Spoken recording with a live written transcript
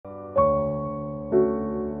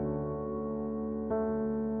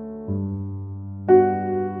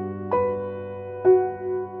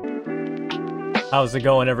How's it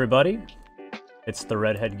going, everybody? It's the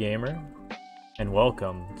Redhead Gamer, and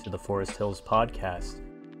welcome to the Forest Hills podcast.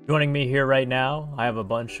 Joining me here right now, I have a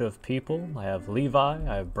bunch of people. I have Levi,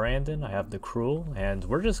 I have Brandyn, I have TheKruel, and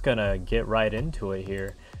we're just gonna get right into it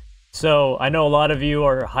here. So, I know a lot of you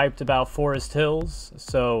are hyped about Forest Hills,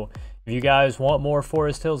 so if you guys want more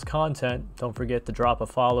Forest Hills content, don't forget to drop a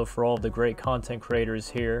follow for all the great content creators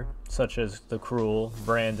here, such as TheKruel,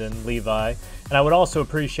 Brandyn, Levi, and I would also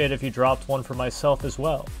appreciate if you dropped one for myself as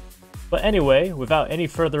well. But anyway, without any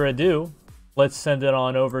further ado, let's send it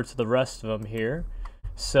on over to the rest of them here.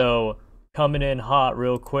 So, coming in hot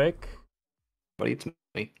real quick. Buddy, it's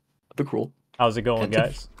me, TheKruel. How's it going,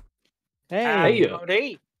 guys? Hey.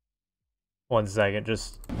 Hey. 1 second,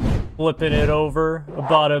 just flipping it over.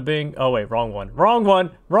 Bada bing. Oh wait, wrong one. Wrong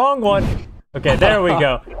one. Wrong one. Okay, there we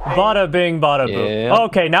go. Bada bing, bada boom. Yeah.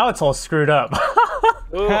 Okay, now it's all screwed up.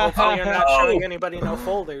 Ooh, hopefully you're not showing anybody no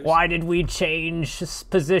folders. Why did we change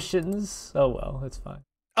positions? Oh well, it's fine.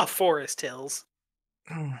 A Forest Hills.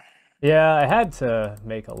 Yeah, I had to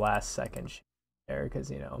make a last second change there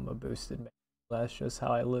because, you know, I'm a boosted man. That's just how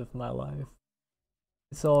I live my life.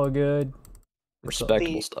 It's all good.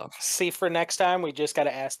 Respectable stuff. See, for next time, we just got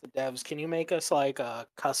to ask the devs, can you make us like a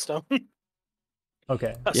custom?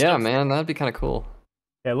 Okay. Yeah, man, that'd be kind of cool.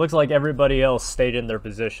 Yeah, it looks like everybody else stayed in their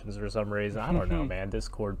positions for some reason. I don't know, man.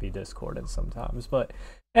 Discord be discording sometimes. But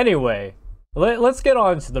anyway, let's get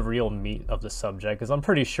on to the real meat of the subject, because I'm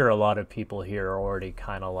pretty sure a lot of people here are already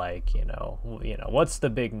kind of like, you know, what's the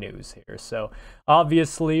big news here? So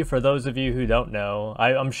obviously, for those of you who don't know,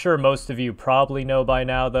 I'm sure most of you probably know by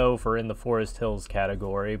now, though, if we're in the Forest Hills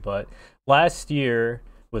category, but last year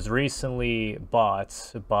was recently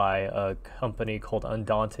bought by a company called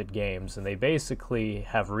Undaunted Games, and they basically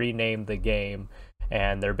have renamed the game,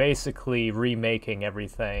 and they're basically remaking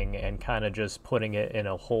everything and kind of just putting it in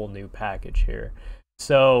a whole new package here.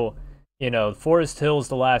 So, you know, Forest Hills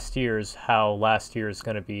the last year is how last year is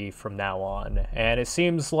going to be from now on. And it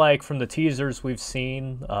seems like from the teasers we've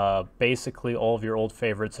seen, basically all of your old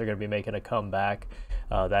favorites are going to be making a comeback.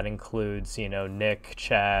 That includes, you know, Nick,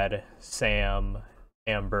 Chad, Sam,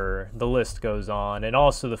 Amber, the list goes on, and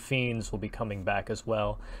also the Fiends will be coming back as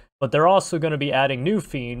well. But they're also going to be adding new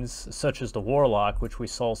Fiends, such as the Warlock, which we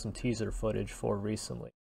saw some teaser footage for recently.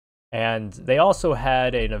 And they also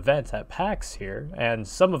had an event at PAX here, and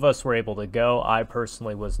some of us were able to go. I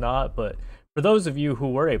personally was not, but for those of you who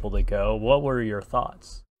were able to go, what were your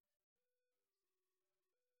thoughts?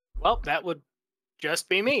 Well, that would just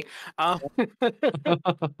be me. From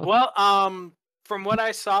what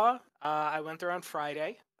I saw, I went there on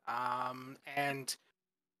Friday, and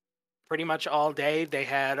pretty much all day they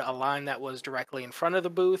had a line that was directly in front of the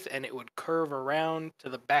booth, and it would curve around to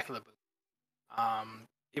the back of the booth.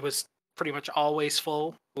 It was pretty much always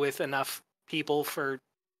full with enough people for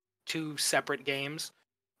 2 separate games.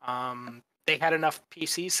 They had enough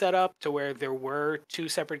PCs set up to where there were 2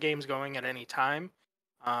 separate games going at any time.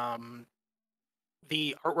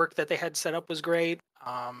 The artwork that they had set up was great.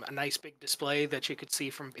 A nice big display that you could see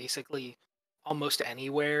from basically almost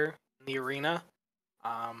anywhere in the arena.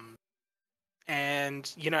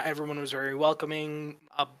 And, you know, everyone was very welcoming.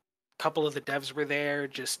 A couple of the devs were there,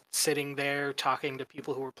 just sitting there, talking to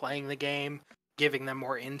people who were playing the game, giving them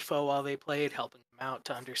more info while they played, helping them out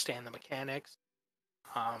to understand the mechanics.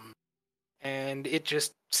 And it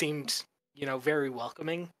just seemed, you know, very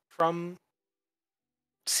welcoming from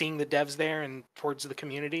seeing the devs there and towards the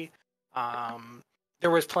community. There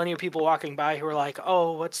was plenty of people walking by who were like,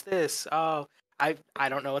 oh, what's this? Oh, I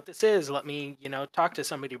don't know what this is. Let me, you know, talk to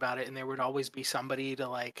somebody about it. And there would always be somebody to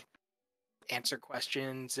like answer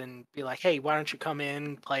questions and be like, hey, why don't you come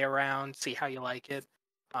in, play around, see how you like it.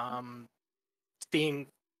 Seeing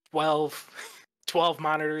 12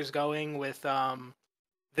 monitors going with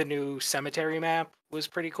the new cemetery map was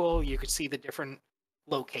pretty cool. You could see the different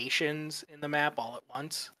locations in the map all at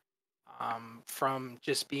once, from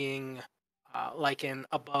just being like an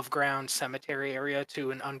above ground cemetery area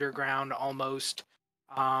to an underground almost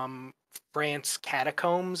France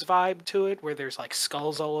catacombs vibe to it, where there's like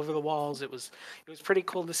skulls all over the walls. It was pretty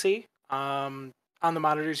cool to see. On the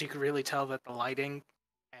monitors you could really tell that the lighting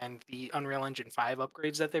and the Unreal Engine 5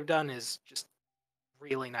 upgrades that they've done is just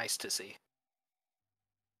really nice to see.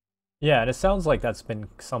 Yeah, and it sounds like that's been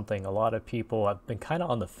something a lot of people have been kind of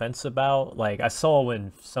on the fence about. Like, I saw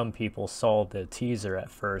when some people saw the teaser at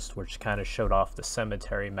first, which kind of showed off the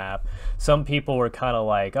cemetery map, some people were kind of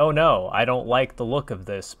like, oh no, I don't like the look of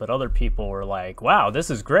this, but other people were like, wow, this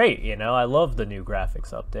is great, you know, I love the new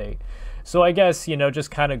graphics update. So I guess, you know, just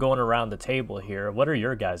kind of going around the table here, what are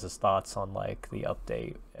your guys' thoughts on, like, the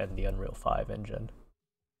update and the Unreal 5 engine?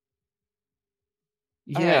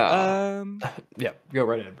 Yeah. Yeah, go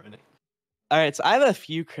right ahead, Brandon. All right, so I have a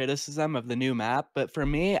few criticism of the new map, but for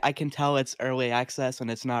me, I can tell it's early access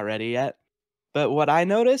and it's not ready yet. But what I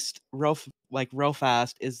noticed real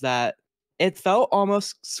fast is that it felt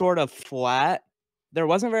almost sort of flat. There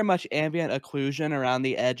wasn't very much ambient occlusion around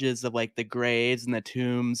the edges of like the graves and the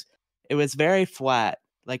tombs. It was very flat.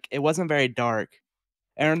 Like it wasn't very dark.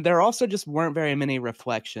 And there also just weren't very many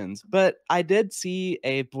reflections. But I did see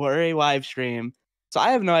a blurry live stream, so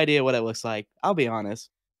I have no idea what it looks like. I'll be honest.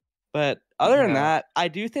 But other than Yeah. that, I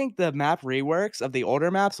do think the map reworks of the older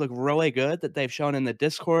maps look really good that they've shown in the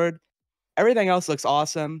Discord. Everything else looks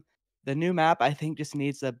awesome. The new map, I think, just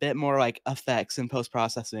needs a bit more like effects and post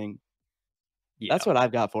processing. Yeah. That's what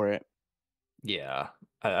I've got for it. Yeah,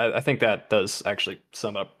 I think that does actually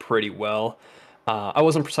sum it up pretty well. I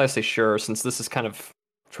wasn't precisely sure since this is kind of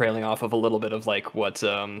trailing off of a little bit of like what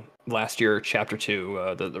last year Chapter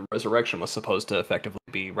 2, the Resurrection was supposed to effectively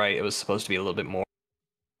be, right? It was supposed to be a little bit more,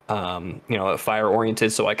 fire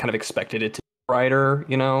oriented. So I kind of expected it to be brighter,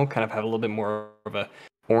 kind of have a little bit more of a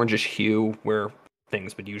orangish hue where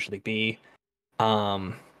things would usually be.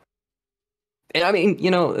 And I mean,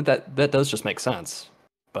 that does just make sense.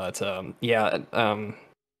 But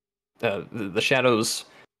the shadows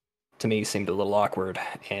to me seemed a little awkward,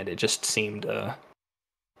 and it just seemed a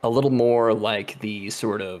little more like the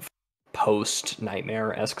sort of post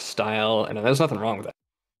nightmare-esque style. And there's nothing wrong with that.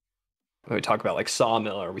 When we talk about like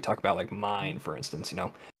Sawmill or we talk about like Mine, for instance,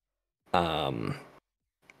 a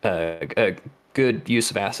good use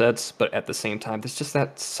of assets, but at the same time, there's just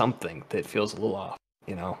that something that feels a little off,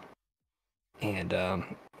 And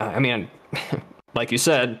I mean, like you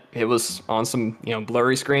said, it was on some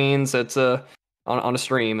blurry screens. It's on a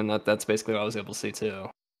stream, and that's basically what I was able to see too.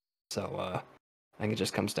 So I think it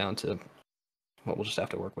just comes down to what we'll just have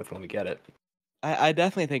to work with when we get it. I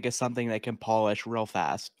definitely think it's something that can polish real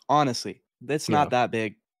fast. Honestly, it's not that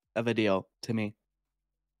big of a deal to me.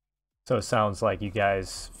 So it sounds like you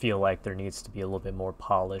guys feel like there needs to be a little bit more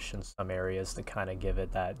polish in some areas to kind of give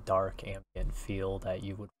it that dark ambient feel that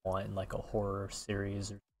you would want in like a horror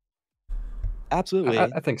series. Absolutely.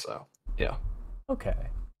 I think so. Yeah. Okay.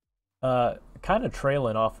 Kind of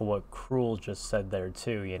trailing off of what TheKruel just said there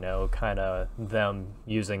too, kind of them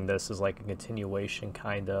using this as like a continuation,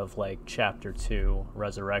 kind of like Chapter 2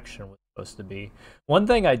 Resurrection was supposed to be. One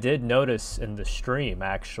thing I did notice in the stream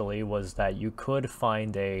actually was that you could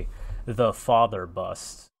find the father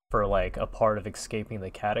bust for like a part of escaping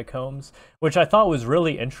the catacombs, which I thought was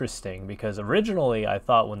really interesting because originally I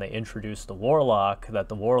thought when they introduced the Warlock that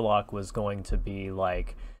the Warlock was going to be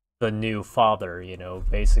like the new father,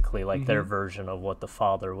 basically like their version of what the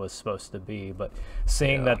father was supposed to be. But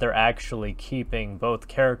seeing that they're actually keeping both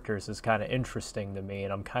characters is kind of interesting to me,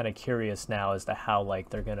 and I'm kind of curious now as to how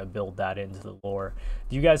like they're gonna build that into the lore.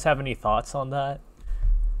 Do you guys have any thoughts on that?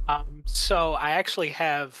 So I actually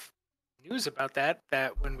have news about that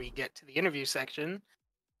when we get to the interview section,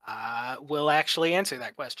 we'll actually answer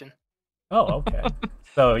that question. Oh, okay.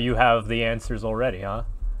 So you have the answers already, huh?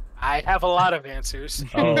 I have a lot of answers.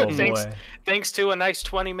 Oh, thanks to a nice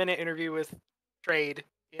 20-minute interview with Trade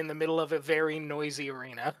in the middle of a very noisy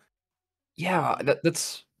arena. Yeah,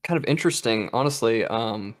 that's kind of interesting, honestly,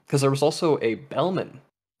 because there was also a Bellman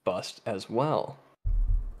bust as well.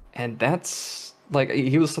 And that's, like,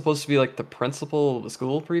 he was supposed to be, like, the principal of the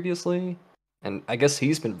school previously, and I guess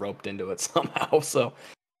he's been roped into it somehow, so,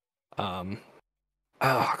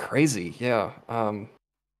 crazy, yeah,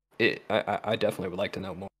 I definitely would like to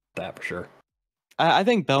know more about that for sure. I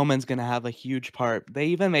think Bellman's gonna have a huge part. They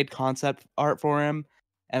even made concept art for him,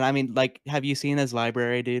 and I mean, like, have you seen his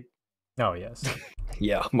library, dude? Oh, yes.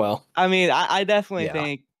 Yeah, well. I mean, I definitely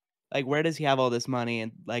think, like, where does he have all this money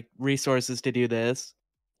and, like, resources to do this?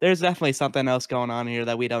 There's definitely something else going on here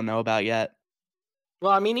that we don't know about yet.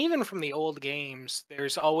 Well, I mean, even from the old games,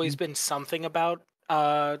 there's always been something about,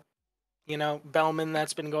 Bellman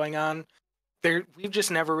that's been going on. We've just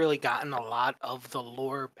never really gotten a lot of the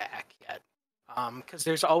lore back yet. Because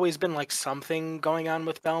there's always been, like, something going on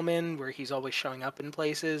with Bellman where he's always showing up in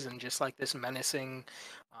places and just, like, this menacing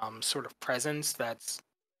sort of presence that's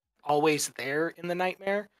always there in the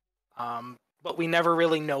nightmare. But we never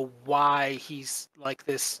really know why he's like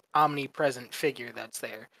this omnipresent figure that's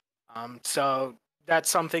there. So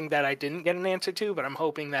that's something that I didn't get an answer to, but I'm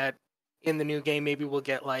hoping that in the new game maybe we'll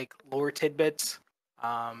get like lore tidbits,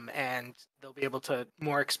 and they'll be able to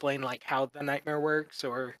more explain like how the nightmare works,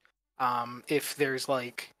 or if there's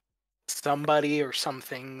like somebody or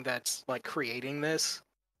something that's like creating this,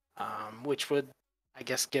 which would, I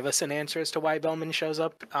guess, give us an answer as to why Bellman shows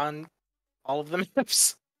up on all of the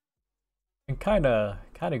maps. And kind of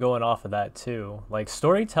going off of that too, like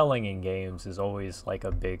storytelling in games is always like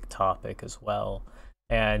a big topic as well.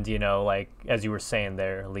 And like as you were saying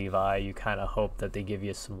there, Levi, you kind of hope that they give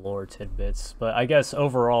you some lore tidbits. But I guess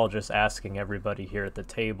overall, just asking everybody here at the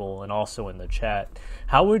table and also in the chat,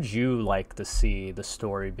 how would you like to see the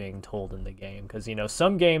story being told in the game? Because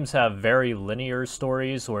some games have very linear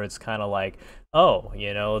stories where it's kind of like, oh,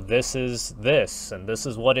 this is this and this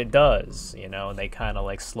is what it does, and they kind of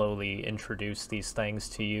like slowly introduce these things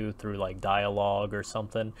to you through like dialogue or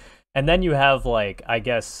something. And then you have like, I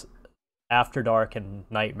guess, After Dark and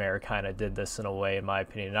Nightmare kind of did this in a way, in my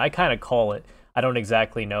opinion. And I kind of call it, I don't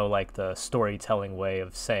exactly know like the storytelling way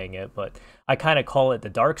of saying it, but I kind of call it the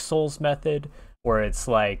Dark Souls method, where it's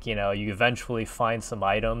like, you eventually find some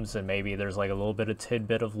items and maybe there's like a little bit of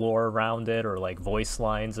tidbit of lore around it or like voice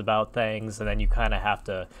lines about things, and then you kind of have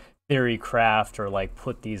to theory craft or like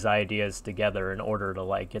put these ideas together in order to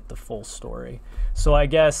like get the full story. So I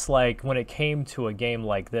guess like when it came to a game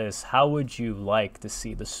like this, how would you like to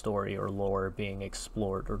see the story or lore being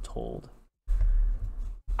explored or told?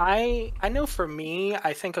 I know for me,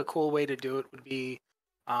 I think a cool way to do it would be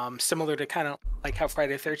similar to kind of like how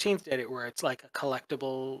Friday the 13th did it, where it's like a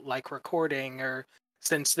collectible like recording, or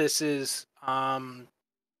since this is I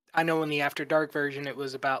know in the After Dark version it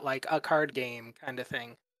was about like a card game kind of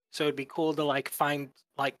thing. So it'd be cool to like find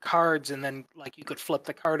like cards, and then like you could flip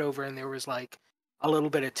the card over and there was like a little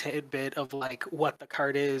bit of tidbit of like what the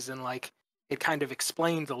card is, and like it kind of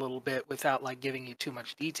explains a little bit without like giving you too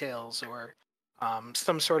much details, or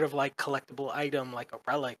some sort of like collectible item like a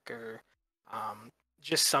relic, or um,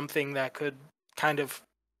 just something that could kind of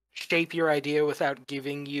shape your idea without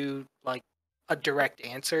giving you like a direct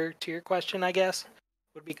answer to your question, I guess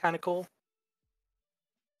would be kind of cool.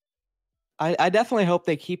 I definitely hope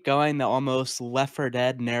they keep going the almost Left 4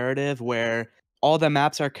 Dead narrative where all the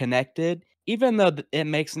maps are connected, even though it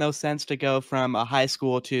makes no sense to go from a high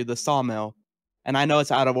school to the sawmill. And I know it's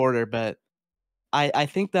out of order, but I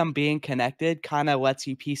think them being connected kind of lets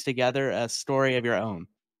you piece together a story of your own.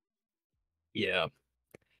 Yeah.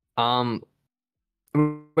 Um,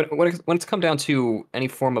 when it's come down to any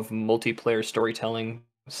form of multiplayer storytelling,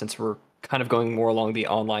 since we're kind of going more along the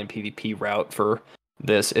online PvP route for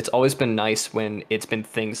this, it's always been nice when it's been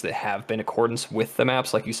things that have been in accordance with the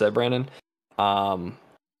maps, like you said, Brandon. Um,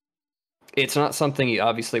 it's not something you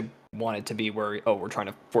obviously want it to be where, oh, we're trying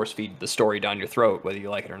to force feed the story down your throat, whether you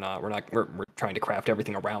like it or not. We're trying to craft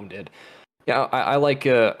everything around it. Yeah, I like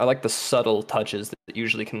the subtle touches that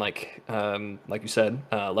usually can like you said,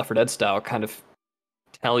 Left 4 Dead style, kind of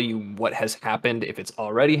tell you what has happened, if it's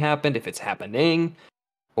already happened, if it's happening,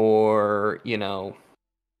 or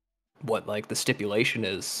what like the stipulation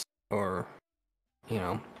is, or you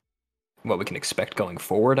know what we can expect going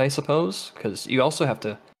forward, I suppose, because you also have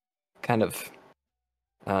to kind of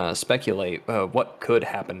speculate what could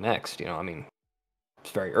happen next. I mean, it's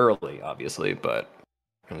very early, obviously, but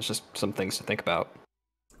it's just some things to think about.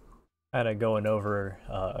 Kind of going over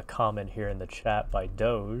a comment here in the chat by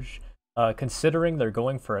Doge. Considering they're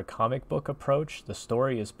going for a comic book approach, the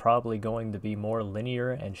story is probably going to be more linear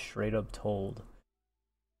and straight up told.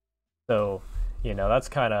 So, that's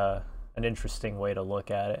kind of an interesting way to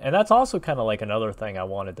look at it. And that's also kind of like another thing I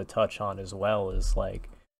wanted to touch on as well, is like,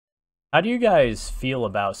 how do you guys feel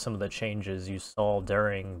about some of the changes you saw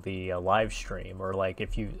during the live stream? Or like,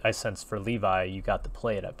 I sense for Levi, you got to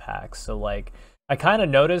play it at PAX. So like, I kind of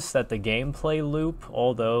noticed that the gameplay loop,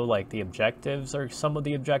 although like some of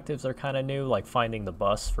the objectives are kind of new, like finding the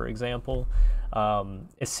bus, for example,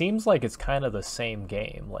 it seems like it's kind of the same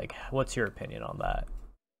game. Like, what's your opinion on that?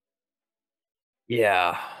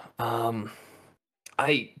 Yeah, I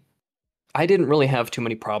didn't really have too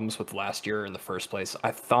many problems with last year in the first place.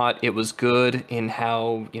 I thought it was good in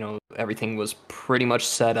how everything was pretty much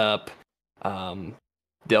set up.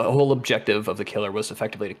 The whole objective of the killer was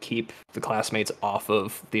effectively to keep the classmates off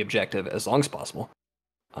of the objective as long as possible.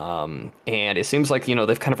 And it seems like,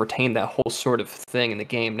 they've kind of retained that whole sort of thing in the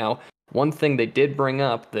game. Now, one thing they did bring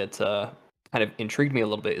up that kind of intrigued me a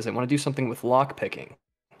little bit is they want to do something with lockpicking.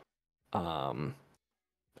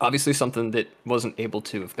 Obviously something that wasn't able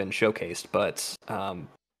to have been showcased, but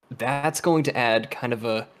that's going to add kind of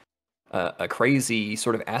a crazy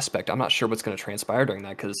sort of aspect. I'm not sure what's going to transpire during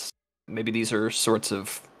that, because maybe these are sorts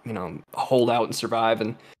of, hold out and survive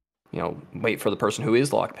and, wait for the person who is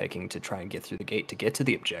lockpicking to try and get through the gate to get to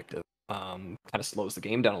the objective. Kind of slows the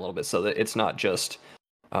game down a little bit, so that it's not just,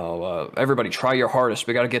 everybody try your hardest,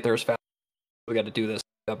 we got to get there as fast, we got to do this,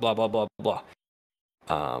 blah, blah, blah, blah.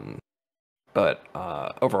 But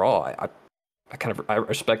overall, I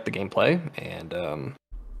respect the gameplay, and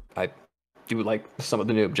I do like some of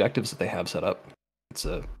the new objectives that they have set up. It's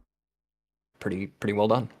a pretty well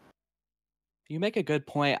done. You make a good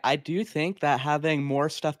point. I do think that having more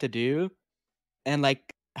stuff to do and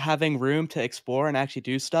like having room to explore and actually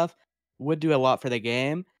do stuff would do a lot for the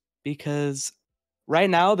game, because right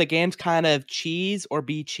now the game's kind of cheese or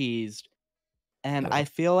be cheesed. And Yeah. I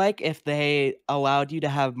feel like if they allowed you to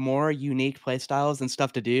have more unique playstyles and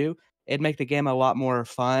stuff to do, it'd make the game a lot more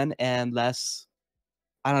fun and less,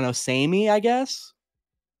 I don't know, samey, I guess.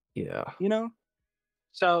 Yeah. You know?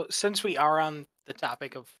 So, since we are on the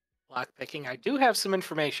topic of lock picking, I do have some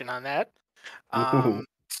information on that. Ooh.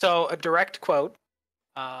 So, a direct quote: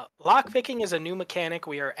 lock picking is a new mechanic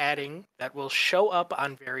we are adding that will show up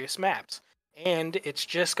on various maps, and it's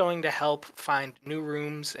just going to help find new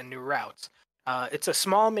rooms and new routes. It's a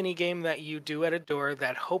small mini game that you do at a door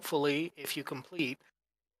that hopefully, if you complete,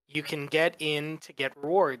 you can get in to get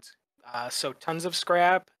rewards. So, tons of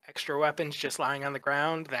scrap, extra weapons just lying on the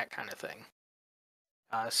ground, that kind of thing.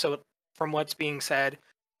 So from what's being said,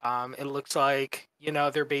 it looks like,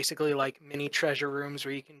 they're basically like mini treasure rooms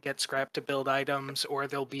where you can get scrap to build items, or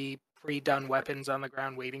there'll be pre-done weapons on the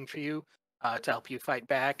ground waiting for you to help you fight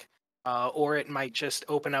back. Or it might just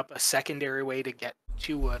open up a secondary way to get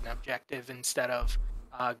to an objective instead of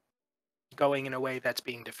going in a way that's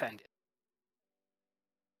being defended.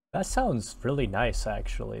 That sounds really nice,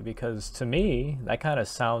 actually, because to me, that kind of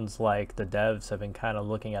sounds like the devs have been kind of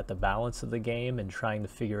looking at the balance of the game and trying to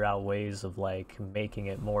figure out ways of, like, making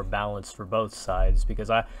it more balanced for both sides. Because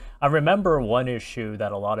I remember one issue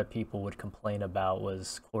that a lot of people would complain about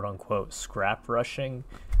was, quote-unquote, scrap rushing,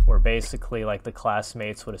 where basically, like, the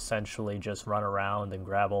classmates would essentially just run around and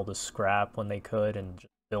grab all the scrap when they could and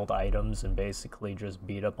just build items and basically just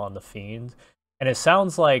beat up on the Fiend. And it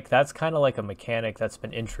sounds like that's kind of like a mechanic that's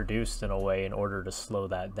been introduced in a way in order to slow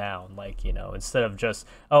that down. Like, instead of just,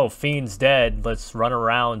 oh, Fiend's dead, let's run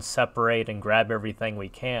around, separate, and grab everything we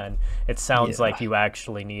can. It sounds like you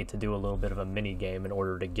actually need to do a little bit of a mini game in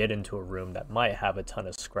order to get into a room that might have a ton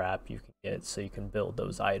of scrap you can get, so you can build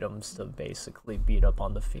those items to basically beat up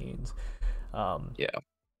on the Fiends. Yeah.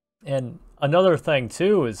 And another thing,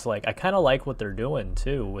 too, is, like, I kind of like what they're doing,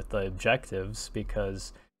 too, with the objectives,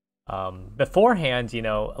 because beforehand,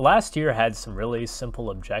 last year had some really simple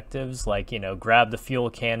objectives, like, grab the fuel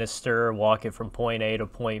canister, walk it from point A to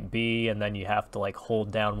point B, and then you have to, like,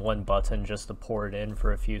 hold down one button just to pour it in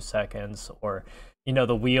for a few seconds. Or,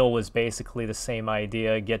 the wheel was basically the same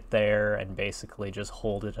idea, get there and basically just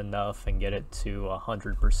hold it enough and get it to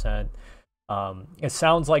 100%. It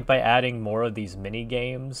sounds like by adding more of these mini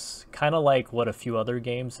games, kind of like what a few other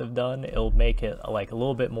games have done, it'll make it like a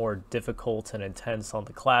little bit more difficult and intense on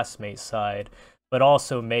the classmate side, but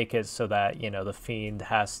also make it so that, the Fiend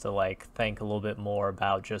has to like think a little bit more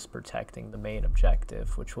about just protecting the main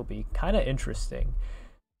objective, which will be kind of interesting.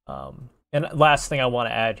 And last thing I want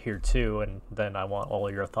to add here too, and then I want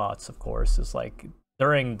all your thoughts, of course, is like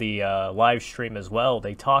during the live stream as well,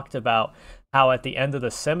 they talked about how at the end of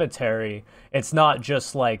the cemetery, it's not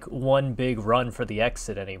just like one big run for the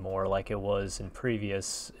exit anymore like it was in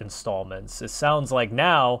previous installments. It sounds like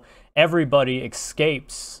now everybody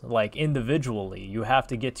escapes like individually. You have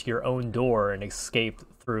to get to your own door and escape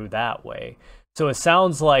through that way. So it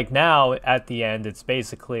sounds like now at the end, it's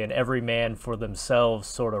basically an every man for themselves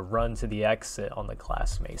sort of run to the exit on the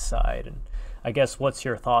classmate side. And I guess what's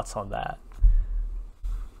your thoughts on that?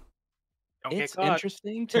 Don't get It's caught.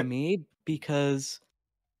 interesting to me because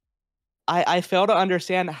I fail to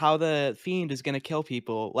understand how the Fiend is gonna kill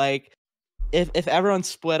people. Like, if everyone's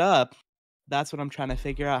split up, that's what I'm trying to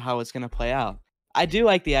figure out how it's gonna play out. I do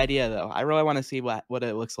like the idea though. I really want to see what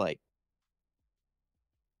it looks like.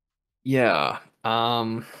 Yeah.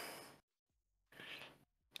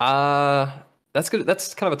 That's good.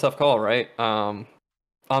 That's kind of a tough call, right? On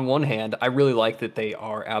one hand, I really like that they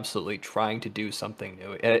are absolutely trying to do something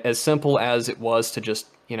new. As simple as it was to just,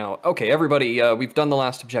 okay, everybody, we've done the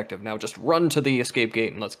last objective. Now just run to the escape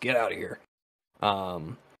gate and let's get out of here.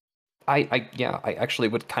 I actually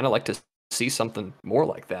would kind of like to see something more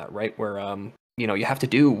like that, right? Where, you have to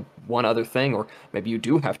do one other thing, or maybe you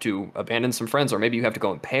do have to abandon some friends, or maybe you have to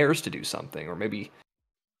go in pairs to do something, or maybe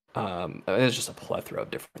there's just a plethora of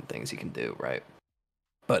different things you can do, right?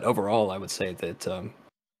 But overall, I would say that,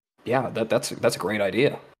 that's a great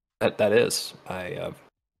idea. That is. I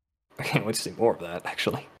can't wait to see more of that,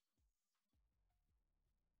 actually.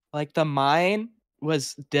 Like the mine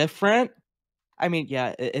was different. I mean,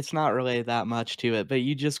 yeah, it's not really that much to it, but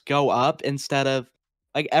you just go up instead of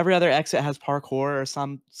like every other exit has parkour or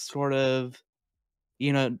some sort of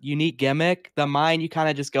unique gimmick. The mine, you kind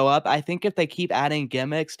of just go up. I think if they keep adding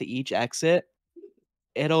gimmicks to each exit,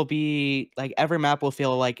 it'll be like every map will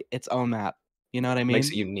feel like its own map. You know what I mean? Makes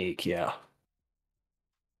it unique, yeah.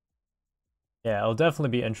 Yeah, it'll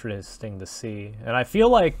definitely be interesting to see. And I feel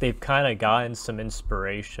like they've kind of gotten some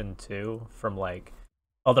inspiration too from like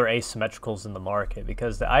other asymmetricals in the market,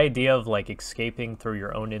 because the idea of like escaping through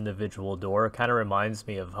your own individual door kind of reminds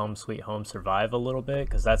me of Home Sweet Home Survive a little bit,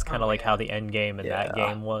 because that's kind of like how the end game in that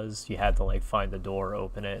game was. You had to like find the door,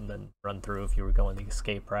 open it, and then run through if you were going the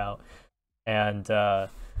escape route. And the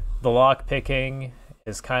lock picking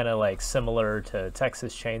is kind of like similar to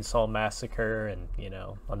Texas Chainsaw Massacre and, you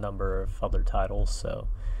know, a number of other titles. So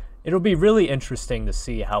it'll be really interesting to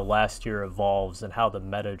see how last year evolves and how the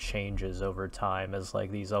meta changes over time as like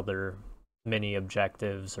these other mini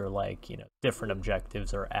objectives or like, you know, different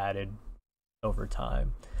objectives are added over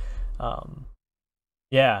time.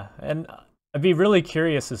 Yeah, and I'd be really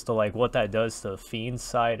curious as to like what that does to the Fiend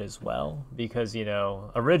side as well, because, you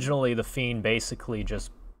know, originally the Fiend basically just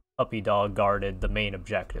puppy dog guarded the main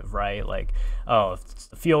objective, right? Like, oh, if it's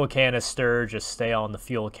the fuel canister, just stay on the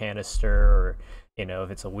fuel canister, or, you know,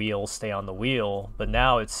 if it's a wheel, stay on the wheel. But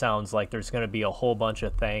now it sounds like there's going to be a whole bunch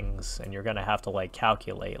of things, and you're going to have to like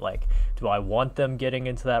calculate, like, do I want them getting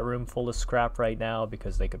into that room full of scrap right now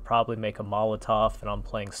because they could probably make a Molotov and I'm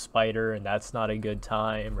playing Spider and that's not a good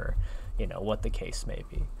time, or, you know, what the case may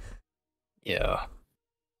be. Yeah.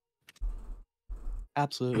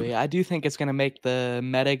 Absolutely. I do think it's going to make the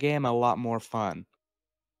meta game a lot more fun.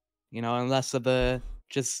 You know, and less of the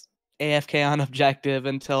just AFK on objective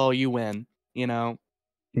until you win, you know?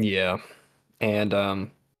 Yeah. And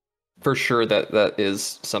for sure that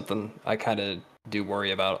is something I kind of do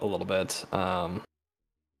worry about a little bit.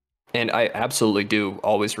 And I absolutely do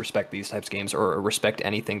always respect these types of games, or respect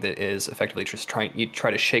anything that is effectively just try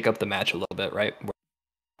to shake up the match a little bit, right?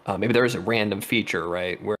 Maybe there is a random feature,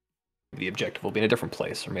 right, where the objective will be in a different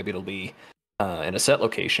place, or maybe it'll be in a set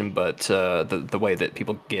location, but the way that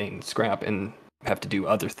people gain scrap and have to do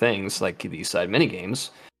other things like these side mini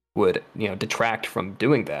games would, you know, detract from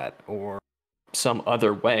doing that, or some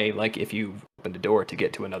other way, like if you opened a door to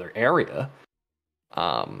get to another area,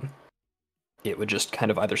 it would just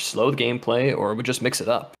kind of either slow the gameplay or it would just mix it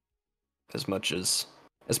up. As much as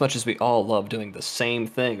we all love doing the same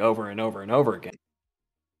thing over and over and over again,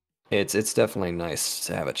 it's definitely nice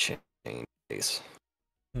to have a change.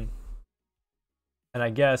 And I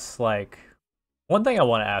guess like one thing I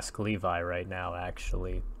want to ask Levi right now,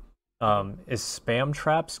 actually, is spam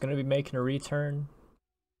traps going to be making a return?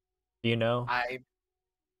 Do you know? I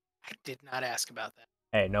did not ask about that.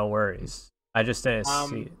 Hey, no worries. I just didn't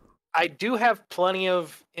see it. I do have plenty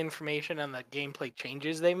of information on the gameplay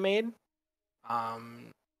changes they've made.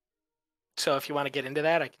 So if you want to get into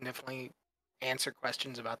that, I can definitely answer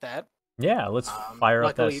questions about that. Yeah, let's fire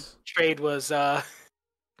up luckily, this. Trade was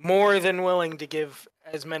more than willing to give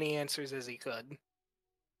as many answers as he could.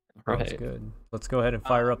 Sounds good. Let's go ahead and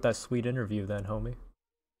fire up that sweet interview then, homie.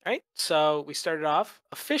 All right, so we started off.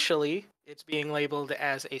 Officially, it's being labeled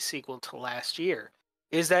as a sequel to last year.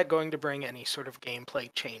 Is that going to bring any sort of gameplay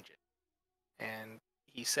changes? And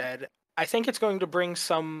he said, I think it's going to bring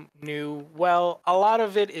some new, well, a lot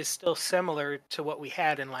of it is still similar to what we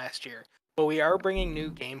had in last year, but we are bringing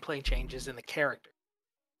new gameplay changes in the character.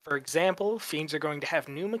 For example, Fiends are going to have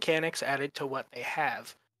new mechanics added to what they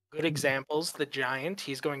have. Good examples, the Giant,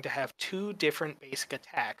 he's going to have 2 different basic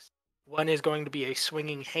attacks. One is going to be a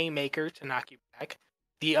swinging haymaker to knock you back.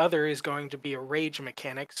 The other is going to be a rage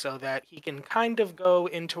mechanic so that he can kind of go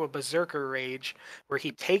into a berserker rage where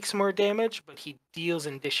he takes more damage, but he deals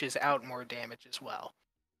and dishes out more damage as well.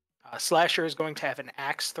 Slasher is going to have an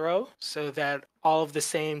axe throw so that all of the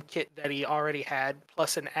same kit that he already had,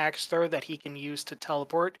 plus an axe throw that he can use to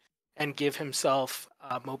teleport and give himself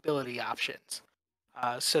mobility options.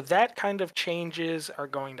 So that kind of changes are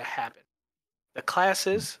going to happen. The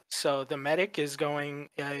classes, so the medic is going...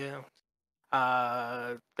 the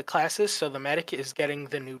medic is getting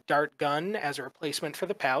the new dart gun as a replacement for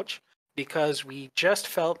the pouch, because we just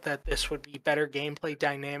felt that this would be better gameplay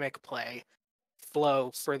dynamic play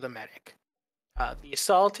flow for the medic. The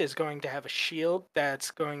assault is going to have a shield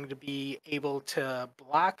that's going to be able to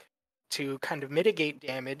block to kind of mitigate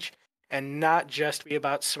damage and not just be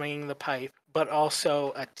about swinging the pipe, but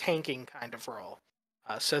also a tanking kind of role.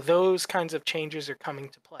 So those kinds of changes are coming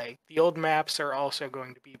to play. The old maps are also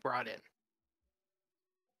going to be brought in.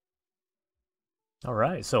 All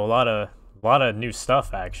right, so a lot of new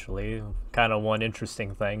stuff actually. Kind of one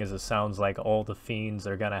interesting thing is it sounds like all the Fiends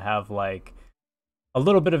are gonna have like a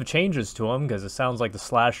little bit of changes to him, because it sounds like the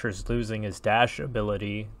Slasher's losing his dash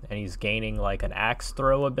ability and he's gaining like an axe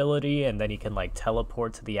throw ability, and then he can like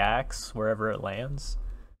teleport to the axe wherever it lands.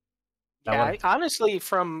 Yeah, honestly,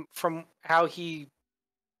 from how he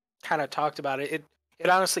kind of talked about it, it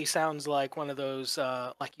honestly sounds like one of those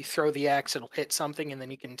like you throw the axe, it'll hit something, and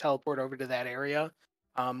then you can teleport over to that area.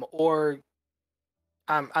 Or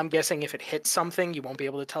I'm guessing if it hits something, you won't be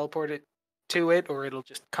able to teleport it to it, or it'll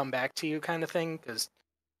just come back to you, kind of thing. Because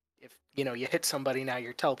if you hit somebody, now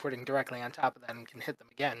you're teleporting directly on top of that and can hit them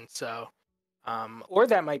again. So, or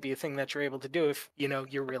that might be a thing that you're able to do if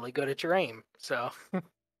you're really good at your aim. So,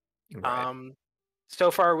 Right.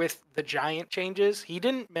 so far with the giant changes, he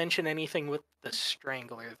didn't mention anything with the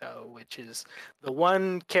Strangler though, which is the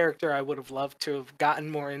one character I would have loved to have gotten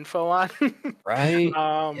more info on. Right.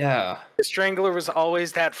 um, Yeah. the Strangler was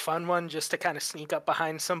always that fun one, just to kind of sneak up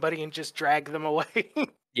behind somebody and just drag them away.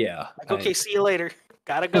 Yeah. Like, okay, see you later.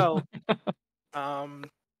 Gotta go.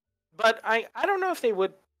 But I don't know if they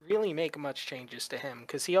would really make much changes to him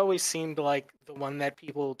because he always seemed like the one that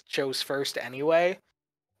people chose first anyway,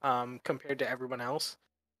 compared to everyone else.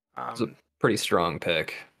 It's a pretty strong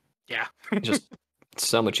pick. Yeah. Just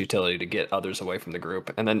so much utility to get others away from the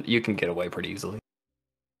group, and then you can get away pretty easily.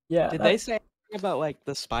 Yeah. Did they say anything about like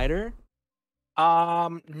the spider?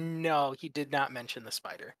 No, he did not mention the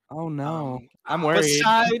spider. Oh no, I'm worried.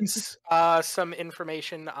 Besides, some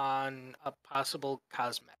information on a possible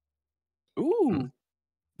cosmetic. Ooh,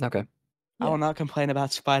 Okay. I will not complain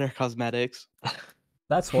about spider cosmetics.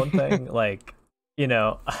 That's one thing. Like,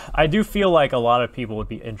 I do feel like a lot of people would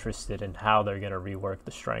be interested in how they're gonna rework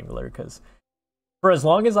the Strangler, because for as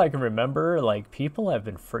long as I can remember, like, people have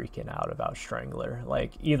been freaking out about Strangler.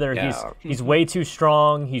 Like, either he's way too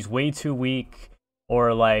strong, he's way too weak,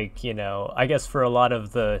 or like, I guess for a lot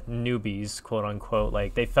of the newbies, quote unquote,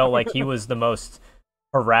 like, they felt like he was the most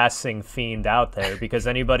harassing fiend out there, because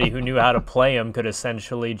anybody who knew how to play him could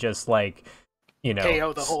essentially just, like,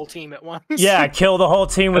 KO the whole team at once. Yeah, kill the whole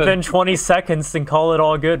team within 20 seconds and call it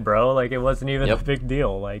all good, bro. Like, it wasn't even a big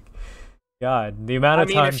deal. Like, God, the amount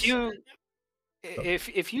of times...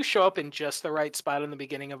 if you show up in just the right spot in the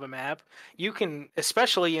beginning of a map, you can,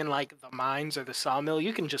 especially in like the mines or the sawmill,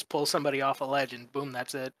 you can just pull somebody off a ledge and boom,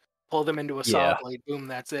 that's it. Pull them into a saw blade, boom,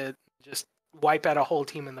 that's it. Just wipe out a whole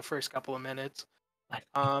team in the first couple of minutes.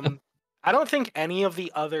 I don't think any of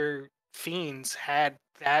the other fiends had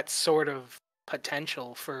that sort of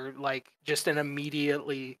potential for like just an immediate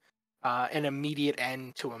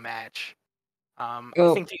end to a match. I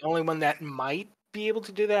think the only one that might be able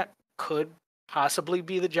to do that could possibly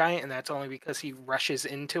be the giant, and that's only because he rushes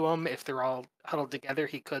into them. If they're all huddled together,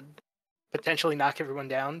 he could potentially knock everyone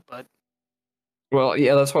down. But well,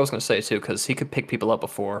 yeah, that's what I was going to say too, because he could pick people up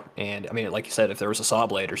before, and I mean, like you said, if there was a saw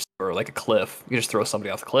blade or like a cliff, you just throw somebody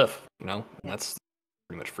off the cliff, and that's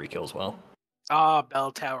pretty much free kill as well.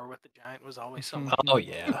 Bell Tower with the giant was always so much. Oh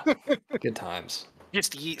yeah, good times.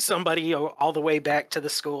 Just yeet somebody all the way back to the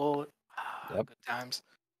school. Yep. Good times.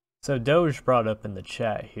 So Doge brought up in the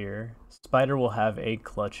chat here, Spider will have 8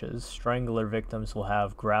 clutches, Strangler victims will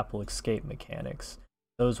have grapple escape mechanics.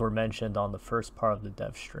 Those were mentioned on the first part of the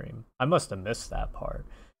dev stream. I must have missed that part.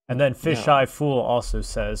 And then Fisheye Fool also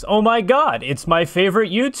says, "Oh my god, it's my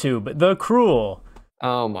favorite YouTube, TheKruel."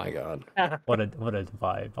 Oh my god. What a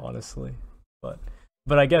vibe, honestly.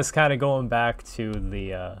 But I guess kind of going back to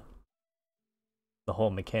the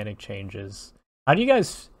whole mechanic changes. How do you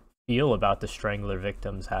guys feel about the Strangler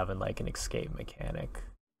victims having like an escape mechanic?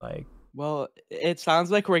 Like, well, it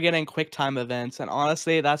sounds like we're getting quick time events, and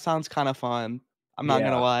honestly, that sounds kind of fun. I'm not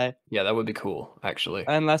gonna lie. Yeah, that would be cool, actually.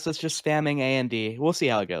 Unless it's just spamming A and D. We'll see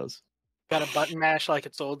how it goes. Got a button mash like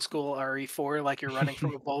it's old school RE4, like you're running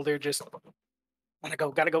from a boulder, just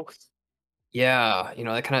gotta go. Yeah,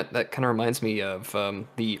 that kind of reminds me of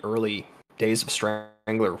the early days of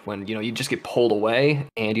Strangler, when you just get pulled away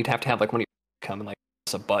and you'd have to have like one of you come and like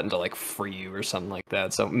press a button to like free you or something like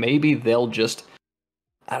that. So maybe they'll just,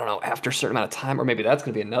 I don't know, after a certain amount of time, or maybe that's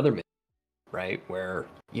going to be another mission, right, where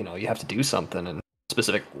you have to do something in a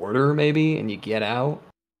specific order maybe, and you get out.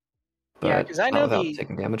 But yeah, because I know the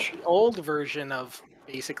taking damage. old version of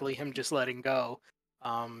basically him just letting go.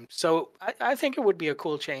 So I think it would be a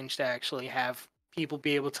cool change to actually have people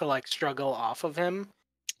be able to like struggle off of him.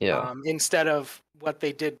 Yeah. Instead of what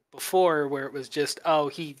they did before, where it was just, oh,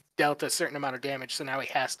 he dealt a certain amount of damage, so now he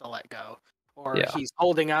has to let go. Or he's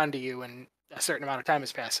holding on to you and a certain amount of time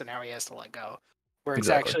has passed, so now he has to let go. Where it's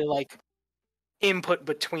actually like input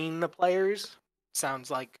between the players. Sounds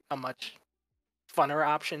like a much funner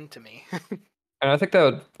option to me. And I think that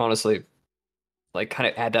would honestly like kind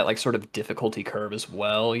of add that like sort of difficulty curve as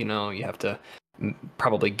well. You have to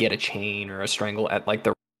probably get a chain or a strangle at like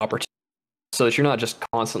the opportunity, so that you're not just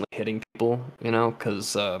constantly hitting people,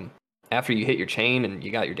 because after you hit your chain and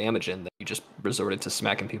you got your damage in, then you just resorted to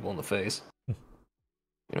smacking people in the face. You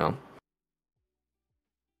know.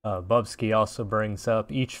 Bubsky also brings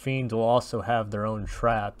up each fiend will also have their own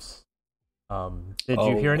traps. Did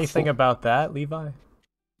you hear anything about that, Levi?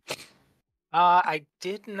 I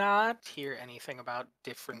did not hear anything about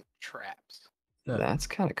different traps. That's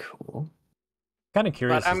kind of cool. Kind of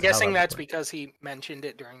curious. But I'm as to how guessing that that's would work. because he mentioned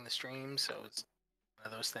it during the stream, so it's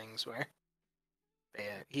one of those things where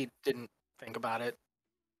he didn't think about it.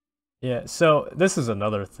 Yeah, so this is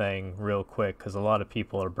another thing real quick, because a lot of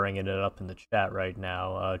people are bringing it up in the chat right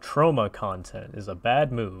now. Troma content is a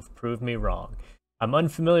bad move, prove me wrong. I'm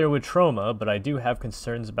unfamiliar with Troma, but I do have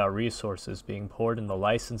concerns about resources being poured in the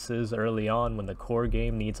licenses early on when the core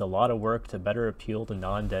game needs a lot of work to better appeal to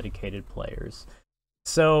non-dedicated players.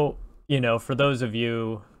 So, you know, for those of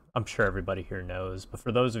you, I'm sure everybody here knows, but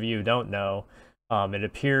for those of you who don't know, it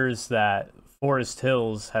appears that Forest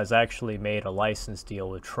Hills has actually made a license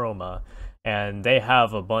deal with Troma, and they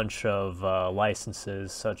have a bunch of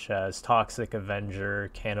licenses such as Toxic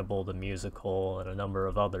Avenger, Cannibal the Musical, and a number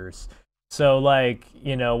of others. So, like,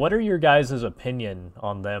 you know, what are your guys' opinion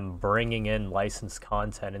on them bringing in licensed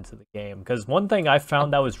content into the game? Because one thing I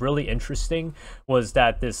found that was really interesting was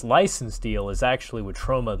that this license deal is actually with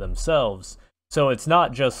Troma themselves. So it's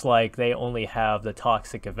not just like they only have the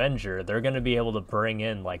Toxic Avenger. They're going to be able to bring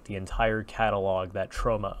in like the entire catalog that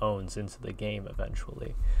Troma owns into the game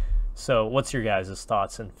eventually. So what's your guys'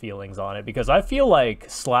 thoughts and feelings on it? Because I feel like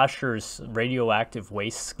Slasher's radioactive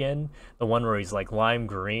waste skin, the one where he's like lime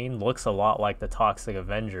green, looks a lot like the Toxic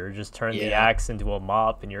Avenger. Just turn the axe into a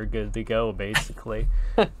mop and you're good to go, basically.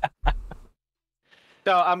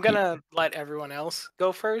 So I'm gonna let everyone else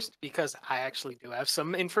go first because I actually do have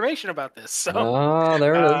some information about this. So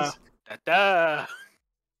there it is.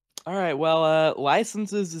 All right, well,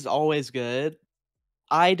 licenses is always good.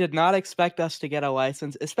 I did not expect us to get a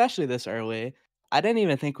license, especially this early. I didn't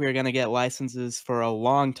even think we were going to get licenses for a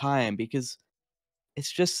long time because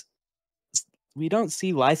it's just, we don't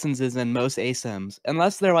see licenses in most ASIMs.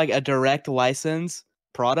 Unless they're like a direct license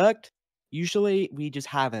product, usually we just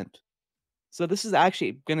haven't. So this is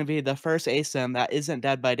actually going to be the first ASIM that isn't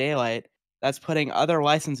Dead by Daylight that's putting other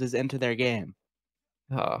licenses into their game.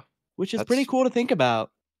 Which is pretty cool to think about.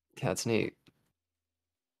 That's neat.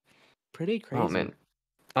 Pretty crazy. Oh, man.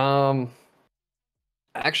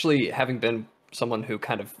 Actually, having been someone who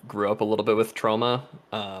kind of grew up a little bit with Troma,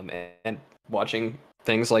 and watching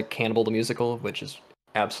things like Cannibal the Musical, which is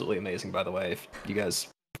absolutely amazing, by the way, if you guys...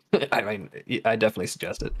 I mean, I definitely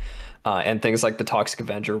suggest it. And things like the Toxic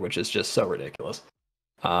Avenger, which is just so ridiculous.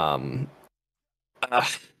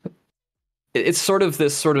 It's sort of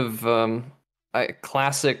this sort of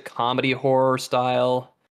classic comedy horror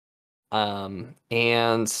style.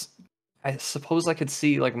 And I suppose I could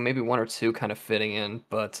see like maybe one or two kind of fitting in,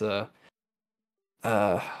 but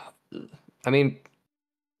I mean,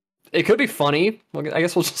 it could be funny. I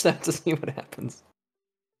guess we'll just have to see what happens.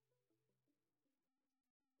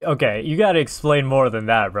 Okay, you gotta explain more than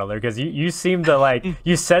that, brother, because you seem to, like,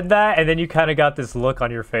 you said that, and then you kind of got this look on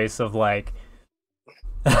your face of, like,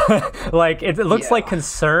 like, it looks like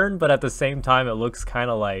concern, but at the same time, it looks kind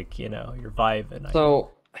of like, you know, you're vibing. So,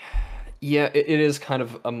 yeah, it is kind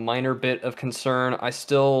of a minor bit of concern. I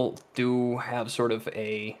still do have sort of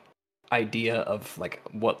a idea of, like,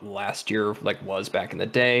 what last year, like, was back in the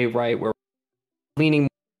day, right, where we're leaning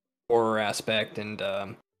horror aspect, and,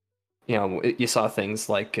 you know, you saw things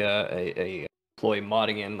like a employee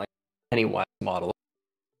modding in like Pennywise model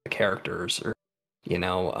of characters, or you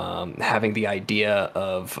know, having the idea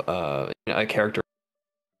of you know, a character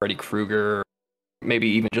Freddy Krueger, maybe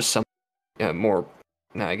even just some more,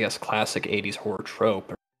 I guess, classic '80s horror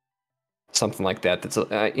trope, or something like that. That's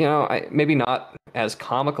you know, maybe not as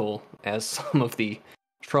comical as some of the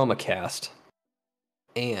Troma cast,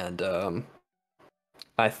 and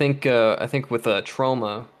I think with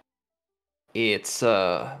Troma, it's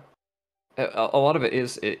a lot of it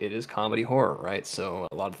is comedy horror, right? So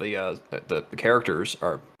a lot of the characters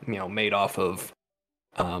are, you know, made off of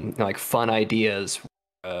like fun ideas.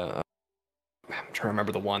 I'm trying to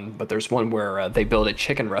remember the one, but there's one where they build a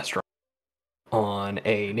chicken restaurant on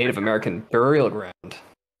a Native American burial ground.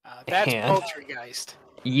 That's Poltergeist.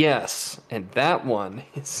 Yes, and that one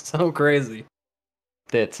is so crazy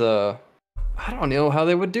that I don't know how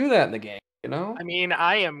they would do that in the game. You know? I mean,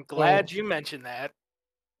 I am glad you mentioned that.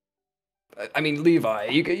 I mean, Levi,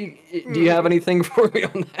 do you have anything for me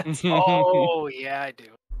on that? Oh, yeah, I do.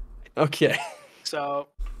 Okay. So,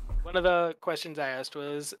 one of the questions I asked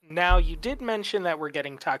was, now you did mention that we're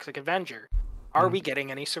getting Toxic Avenger. Are we getting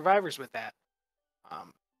any survivors with that?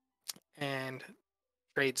 And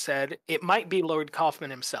Trade said, it might be Lloyd Kaufman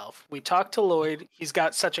himself. We talked to Lloyd. He's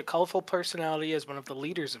got such a colorful personality as one of the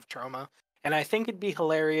leaders of Troma, and I think it'd be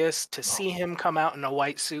hilarious to see him come out in a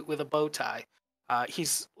white suit with a bow tie.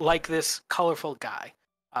 He's like this colorful guy.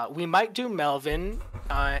 We might do Melvin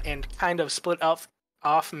and kind of split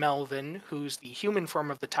off Melvin, who's the human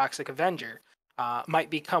form of the Toxic Avenger, might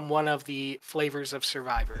become one of the flavors of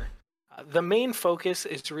Survivor. The main focus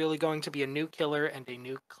is really going to be a new killer and a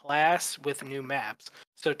new class with new maps.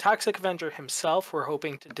 So Toxic Avenger himself, we're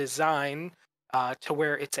hoping to design to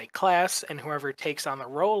where it's a class, and whoever takes on the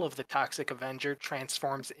role of the Toxic Avenger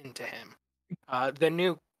transforms into him. The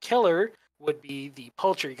new killer would be the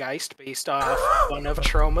Poultrygeist, based off one of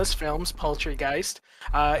Troma's films, Poultrygeist.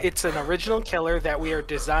 It's an original killer that we are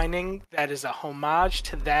designing that is a homage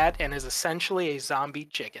to that and is essentially a zombie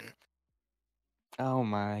chicken. Oh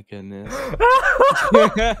my goodness.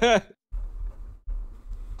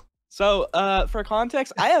 So, for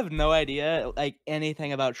context, I have no idea like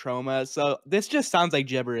anything about Troma, so this just sounds like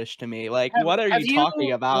gibberish to me. Like, what are you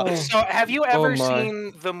talking about? So, have you ever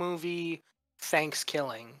seen the movie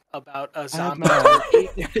Thanksgiving about a zombie turkey?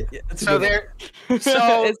 So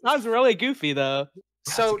it sounds really goofy though.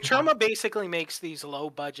 So Troma basically makes these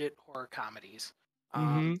low-budget horror comedies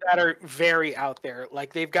that are very out there.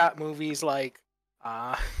 Like they've got movies like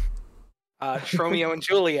Romeo and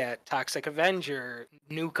Juliet, Toxic Avenger,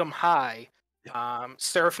 Nukem High,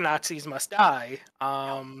 Surf Nazis Must Die.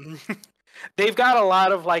 They've got a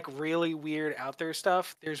lot of like really weird out there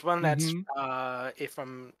stuff. There's one that's if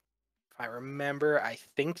I remember, I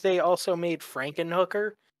think they also made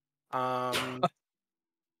Frankenhooker.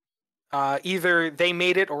 Either they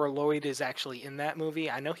made it or Lloyd is actually in that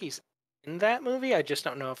movie. I know he's in that movie. I just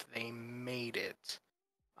don't know if they made it.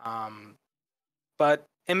 But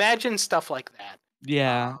imagine stuff like that.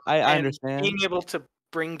 Yeah, I understand. Being able to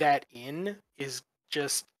bring that in is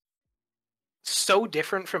just so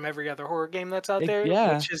different from every other horror game that's out there.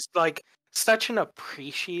 Yeah. Which is like such an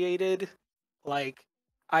appreciated like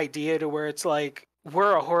idea to where it's like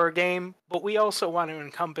we're a horror game, but we also want to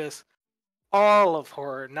encompass all of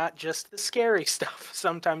horror, not just the scary stuff.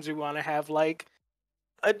 Sometimes we want to have like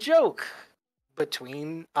a joke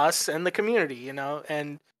between us and the community, you know,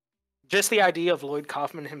 and just the idea of Lloyd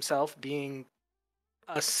Kaufman himself being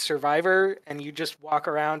a survivor and you just walk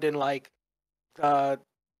around in like the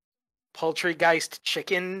Poultrygeist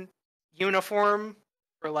chicken uniform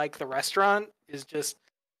for like the restaurant is just,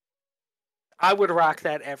 I would rock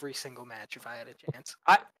that every single match if I had a chance.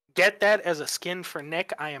 I get that as a skin for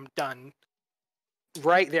Nick. I am done.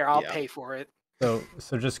 Right there, I'll pay for it. So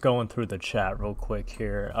just going through the chat real quick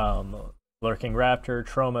here. Lurking Raptor,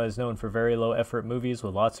 Troma is known for very low effort movies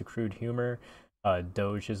with lots of crude humor.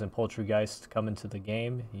 Doges and Poultrygeist come into the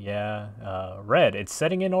game. Yeah. Red, it's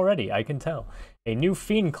setting in already, I can tell. A new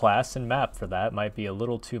Fiend class and map for that might be a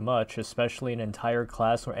little too much, especially an entire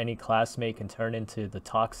class where any classmate can turn into the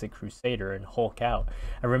Toxic Crusader and Hulk out.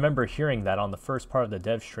 I remember hearing that on the first part of the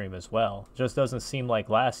dev stream as well. Just doesn't seem like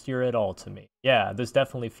last year at all to me. Yeah, this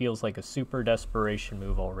definitely feels like a super desperation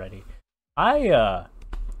move already. I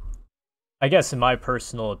guess in my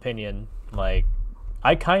personal opinion, like,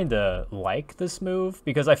 I kind of like this move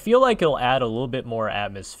because I feel like it'll add a little bit more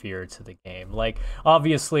atmosphere to the game. Like,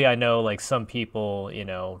 obviously, I know, like, some people, you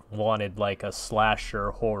know, wanted, like, a slasher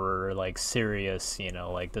horror, like, serious, you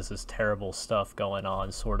know, like, this is terrible stuff going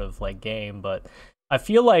on sort of, like, game. But I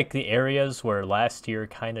feel like the areas where last year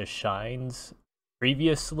kind of shines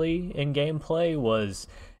previously in gameplay was...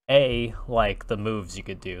 like the moves you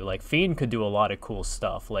could do. Like Fiend could do a lot of cool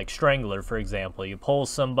stuff. Like Strangler, for example, you pull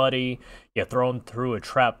somebody, you throw them through a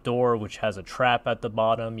trap door which has a trap at the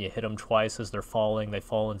bottom, you hit them twice as they're falling, they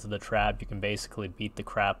fall into the trap, you can basically beat the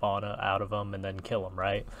crap out of them and then kill them,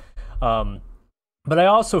 right? But I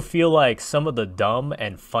also feel like some of the dumb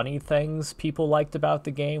and funny things people liked about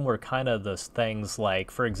the game were kind of the things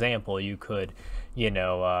like, for example, you could, you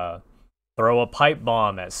know, throw a pipe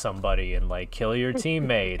bomb at somebody and like kill your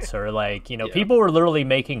teammates, or like, you know, people were literally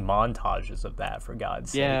making montages of that, for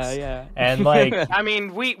God's sakes. Yeah. And like, I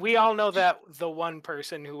mean, we all know that the one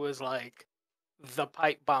person who was like the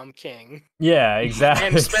pipe bomb king. Yeah, exactly.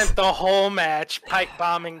 And spent the whole match pipe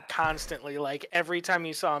bombing constantly. Like every time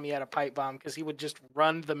you saw him, he had a pipe bomb because he would just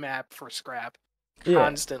run the map for scrap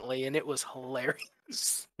constantly, and it was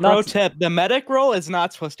hilarious. Pro tip, the medic role is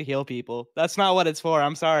not supposed to heal people. That's not what it's for.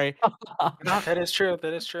 I'm sorry. No, that is true.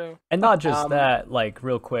 That is true. And not just that, like,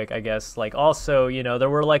 real quick, I guess, like, also, you know, there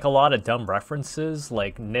were, like, a lot of dumb references.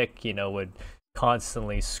 Like, Nick, you know, would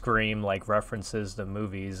constantly scream, like, references to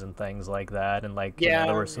movies and things like that. And, like, you know,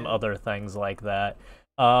 there were some other things like that.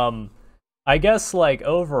 I guess, like,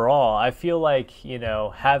 overall, I feel like, you know,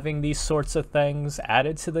 having these sorts of things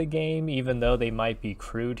added to the game, even though they might be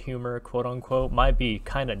crude humor, quote unquote, might be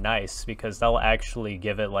kind of nice because they'll actually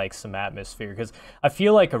give it, like, some atmosphere. Because I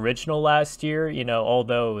feel like original last year, you know,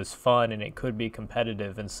 although it was fun and it could be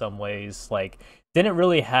competitive in some ways, like, didn't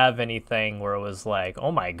really have anything where it was like,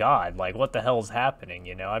 oh my god, like, what the hell's happening,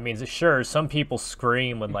 you know? I mean, sure, some people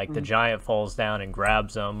scream when, like, the giant falls down and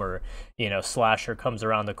grabs them, or, you know, Slasher comes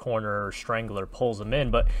around the corner, or Strangler pulls them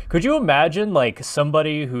in. But could you imagine, like,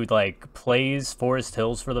 somebody who, like, plays Forest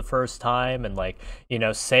Hills for the first time and, like, you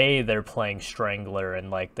know, say they're playing Strangler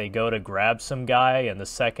and, like, they go to grab some guy and the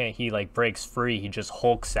second he, like, breaks free, he just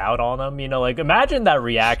hulks out on them, you know? Like, imagine that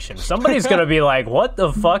reaction. Somebody's gonna be like, what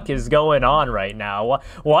the fuck is going on right now?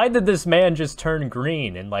 Why did this man just turn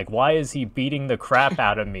green? And, like, why is he beating the crap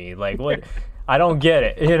out of me? Like, what? I don't get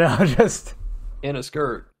it, you know? Just... In a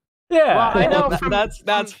skirt. Yeah. Well, I know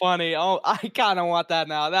that's funny. Oh, I kind of want that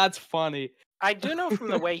now. That's funny. I do know from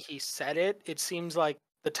the way he said it, it seems like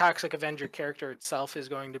the Toxic Avenger character itself is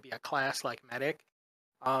going to be a class like Medic.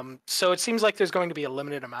 So it seems like there's going to be a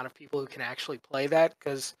limited amount of people who can actually play that,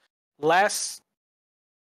 because last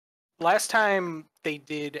time they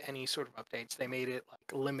did any sort of updates, they made it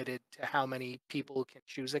like limited to how many people can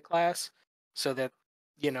choose a class, so that,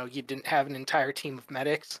 you know, you didn't have an entire team of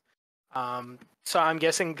medics. So I'm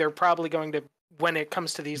guessing they're probably going to, when it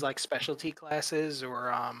comes to these like specialty classes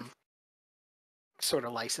or sort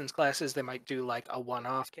of license classes, they might do like a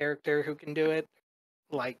one-off character who can do it.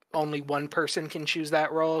 Like only one person can choose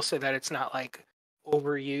that role, so that it's not like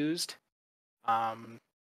overused.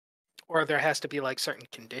 Or there has to be like certain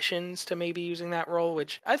conditions to maybe using that role,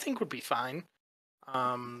 which I think would be fine.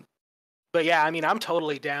 But yeah, I mean, I'm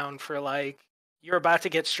totally down for like, you're about to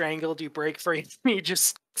get strangled, you break free, you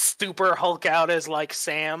just super Hulk out as like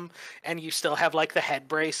Sam, and you still have like the head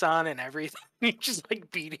brace on and everything. You're just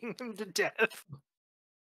like beating him to death.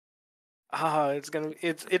 It's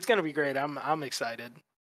gonna be great. I'm excited.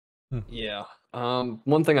 Yeah.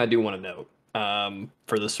 One thing I do want to note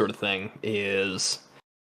for this sort of thing is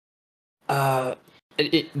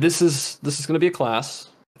this is going to be a class.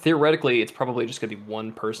 Theoretically, it's probably just going to be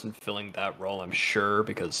one person filling that role, I'm sure,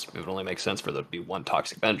 because it would only make sense for there to be one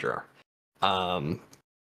Toxic Avenger.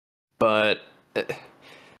 But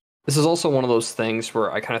this is also one of those things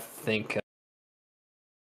where I kind of think,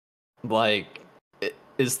 like,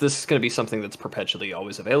 is this going to be something that's perpetually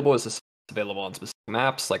always available? Is this available on specific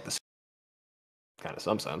maps, like this kind of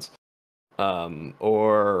some sense?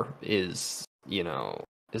 Or is, you know,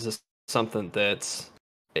 is this something that's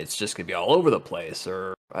it's just gonna be all over the place?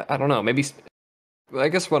 Or I don't know, maybe, I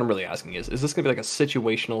guess what I'm really asking is this gonna be like a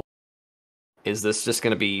situational, is this just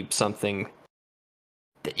gonna be something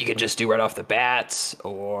that you can just do right off the bat?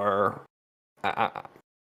 Or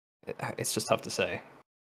it's just tough to say,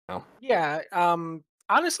 you know? Yeah,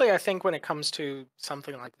 honestly, I think when it comes to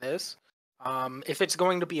something like this, if it's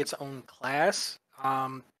going to be its own class,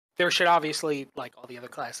 there should obviously, like all the other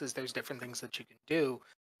classes, there's different things that you can do.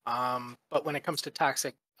 But when it comes to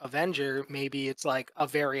Toxic Avenger, maybe it's like a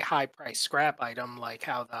very high price scrap item, like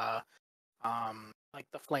how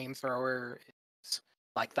the flamethrower is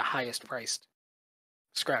like the highest priced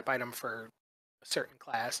scrap item for a certain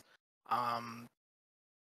class.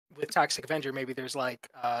 With Toxic Avenger, maybe there's like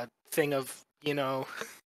a thing of, you know,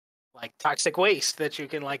 like toxic waste that you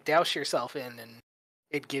can like douse yourself in, and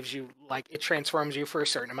it gives you like, it transforms you for a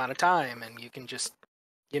certain amount of time, and you can just,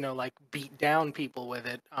 you know, like beat down people with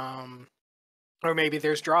it. Or maybe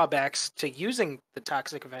there's drawbacks to using the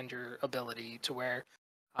Toxic Avenger ability, to where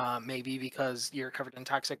maybe because you're covered in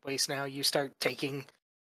toxic waste now, you start taking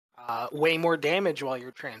way more damage while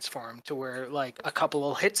you're transformed, to where like a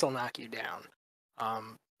couple of hits will knock you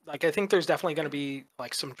down. Like, I think there's definitely going to be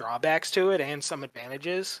like some drawbacks to it and some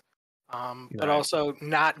advantages. But Right. also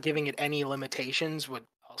not giving it any limitations would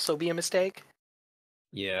also be a mistake.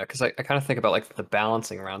 Yeah, because I kind of think about like the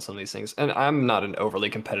balancing around some of these things, and I'm not an overly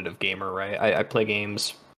competitive gamer, right? I play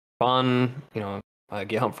games fun, you know. I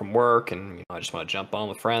get home from work, and, you know, I just want to jump on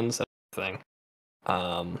with friends, that thing.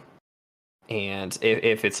 And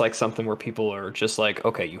if it's like something where people are just like,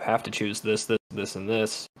 okay, you have to choose this, and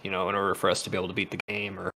this, you know, in order for us to be able to beat the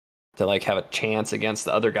game, or to like have a chance against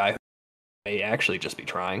the other guy who may actually just be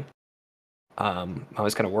trying. I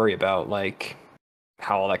always kind of worry about like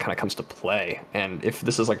how all that kind of comes to play, and if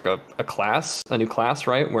this is like a new class,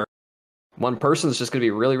 right, where one person is just going to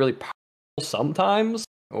be really, really powerful sometimes,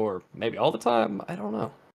 or maybe all the time. I don't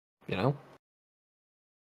know, you know.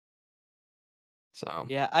 So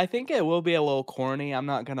Yeah, I think it will be a little corny, I'm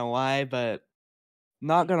not gonna lie, but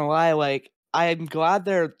not gonna lie, like, I'm glad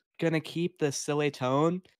they're gonna keep the silly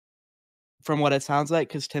tone, from what it sounds like,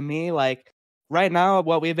 because to me, like right now,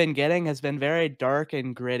 what we've been getting has been very dark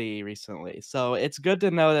and gritty recently. So it's good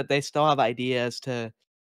to know that they still have ideas that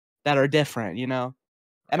are different, you know?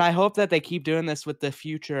 And I hope that they keep doing this with the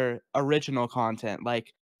future original content.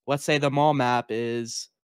 Like, let's say the mall map is,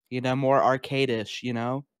 you know, more arcade-ish, you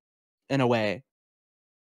know, in a way.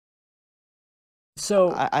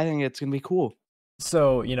 So, I think it's gonna be cool.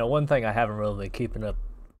 so one thing I haven't really been keeping up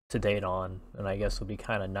to date on, and I guess would be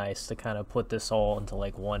kind of nice to kind of put this all into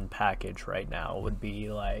like one package right now, would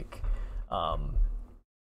be like,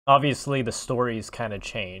 obviously the story's kind of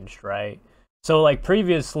changed, right? So like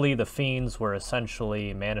previously the fiends were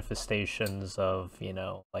essentially manifestations of,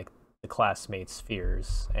 like the classmates'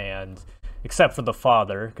 fears, and except for the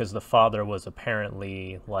father, because the father was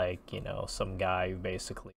apparently like, some guy who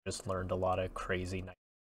basically just learned a lot of crazy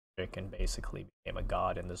magic and basically became a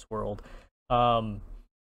god in this world.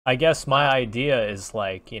 I guess my idea is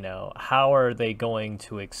like, how are they going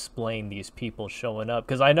to explain these people showing up?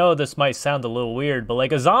 Because I know this might sound a little weird, but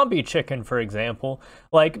like a zombie chicken, for example,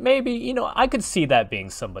 like maybe, I could see that being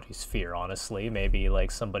somebody's fear, honestly. Maybe like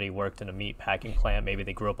somebody worked in a meat packing plant, maybe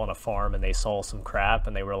they grew up on a farm and they saw some crap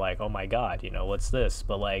and they were like, oh my God, what's this?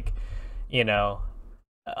 But like,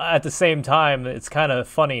 at the same time, it's kind of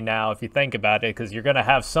funny now if you think about it, because you're going to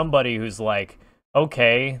have somebody who's like,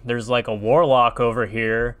 okay, there's like a warlock over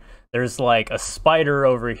here, there's like a spider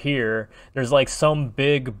over here, there's like some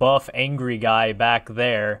big buff angry guy back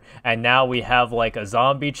there, and now we have like a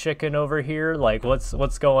zombie chicken over here. Like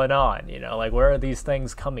what's going on? Like where are these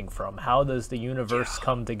things coming from? How does the universe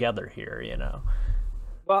come together here?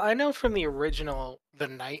 Well, I know from the original The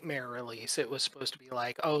Nightmare release, it was supposed to be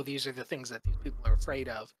like, oh, these are the things that these people are afraid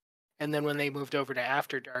of. And then when they moved over to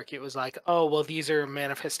After Dark, it was like, oh, well, these are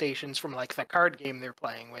manifestations from like the card game they're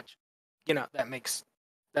playing, which, that makes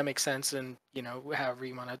sense, and however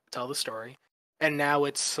you want to tell the story. And now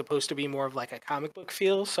it's supposed to be more of like a comic book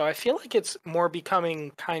feel. So I feel like it's more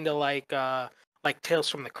becoming kind of like Tales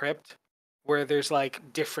from the Crypt, where there's like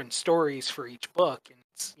different stories for each book, and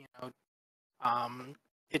it's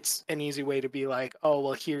it's an easy way to be like, oh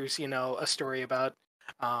well, here's a story about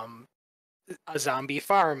um a zombie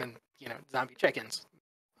farm and zombie chickens.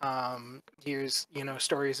 Here's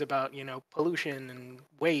stories about pollution and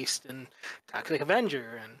waste and Toxic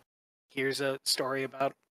Avenger, and here's a story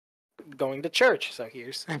about going to church. So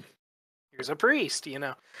here's here's a priest.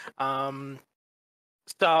 Um,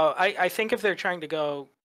 so I think if they're trying to go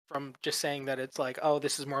from just saying that it's like, oh,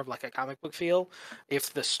 this is more of like a comic book feel,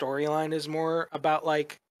 if the storyline is more about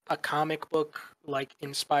like a comic book like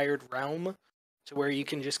inspired realm, to where you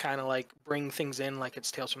can just kind of like bring things in like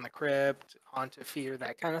it's Tales from the Crypt, Haunted Fear,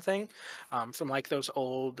 that kind of thing, from like those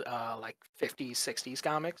old like 50s, 60s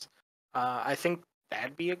comics. I think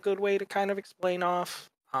that'd be a good way to kind of explain off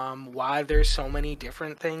why there's so many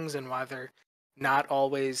different things and why they're not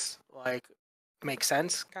always like make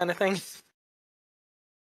sense kind of thing.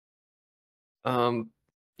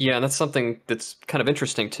 Yeah, and that's something that's kind of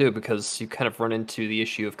interesting too, because you kind of run into the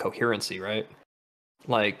issue of coherency, right?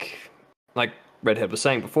 Like, like Redhead was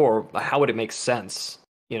saying before, how would it make sense?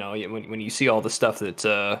 When you see all the stuff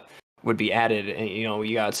that would be added, and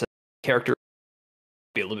you got some character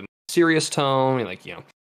be a little bit more serious tone, like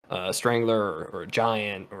Strangler or a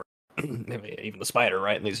giant or maybe even the spider,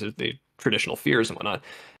 right? And these are the traditional fears and whatnot.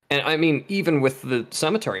 And I mean, even with the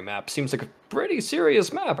cemetery map, seems like a pretty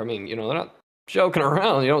serious map. I mean, they're not joking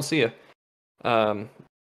around. You don't see um,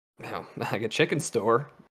 like a chicken store,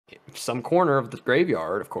 some corner of the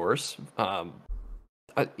graveyard, of course.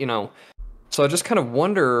 So I just kind of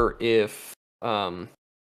wonder if,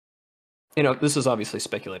 this is obviously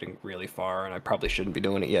speculating really far, and I probably shouldn't be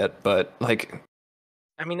doing it yet. But like,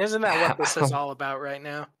 I mean, isn't that what this is all about right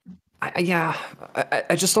now?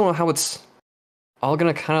 I just don't know how it's all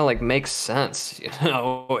gonna kind of like make sense,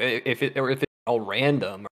 if it's all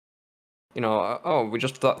random. Oh, we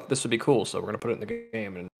just thought this would be cool, so we're gonna put it in the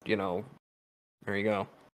game, and there you go.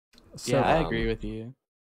 So, Yeah, I agree with you.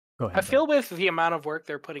 Go ahead. I feel with the amount of work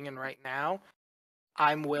they're putting in right now,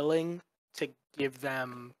 I'm willing to give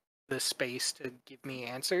them the space to give me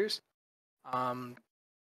answers.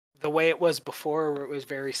 The way it was before, where it was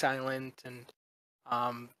very silent, and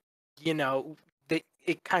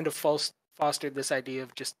it kind of fostered this idea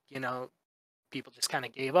of just people just kind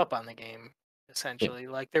of gave up on the game essentially.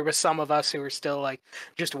 Like there was some of us who were still like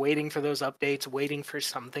just waiting for those updates, waiting for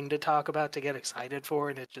something to talk about to get excited for,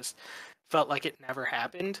 and it just felt like it never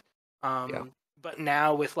happened. But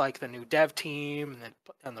now with like the new dev team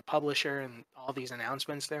and the publisher and all these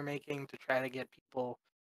announcements they're making to try to get people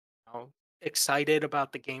excited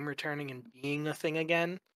about the game returning and being a thing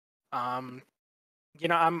again,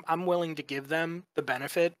 I'm willing to give them the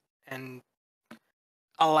benefit and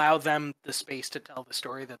allow them the space to tell the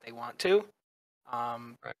story that they want to.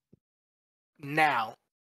 Right. Now,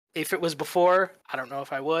 if it was before, I don't know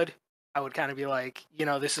if I would. I would kind of be like,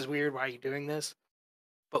 this is weird. Why are you doing this?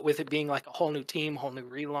 But with it being like a whole new team, whole new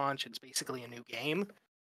relaunch, it's basically a new game.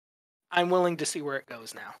 I'm willing to see where it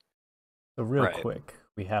goes now. So real Right. quick,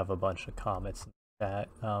 we have a bunch of comments in chat.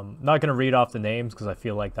 Not gonna read off the names because I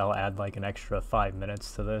feel like that'll add like an extra 5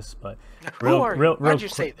 minutes to this. But Why'd you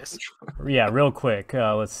say this? Yeah, real quick.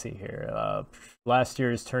 Let's see here. Last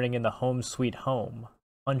year is turning into Home Sweet Home.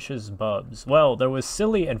 Punches Bubs. Well, there was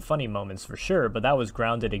silly and funny moments for sure, but that was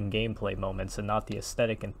grounded in gameplay moments and not the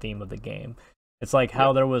aesthetic and theme of the game. It's like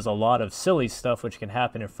how there was a lot of silly stuff which can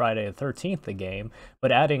happen in Friday the 13th, the game,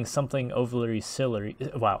 but adding something overly silly,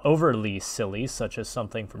 such as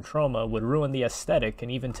something from Troma, would ruin the aesthetic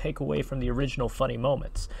and even take away from the original funny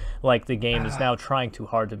moments. Like the game is now trying too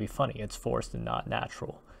hard to be funny. It's forced and not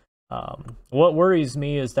natural. What worries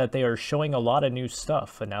me is that they are showing a lot of new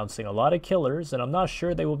stuff, announcing a lot of killers, and I'm not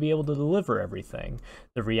sure they will be able to deliver everything.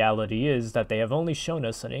 The reality is that they have only shown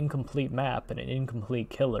us an incomplete map and an incomplete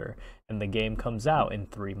killer, and the game comes out in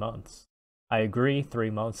 3 months. I agree, 3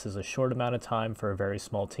 months is a short amount of time for a very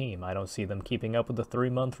small team. I don't see them keeping up with the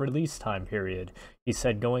 3-month release time period. He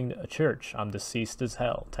said going to church, I'm deceased as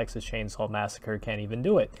hell. Texas Chainsaw Massacre can't even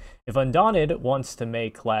do it. If Undaunted wants to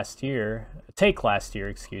take last year,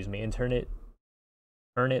 and turn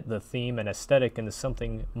it the theme and aesthetic into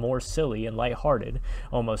something more silly and lighthearted,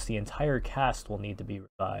 almost the entire cast will need to be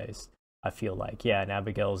revised. I feel like, yeah, and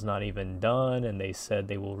Abigail's not even done, and they said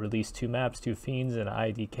they will release 2 maps, 2 Fiends, and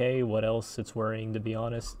IDK. What else? It's worrying, to be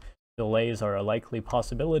honest. Delays are a likely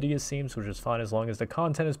possibility, it seems, which is fine as long as the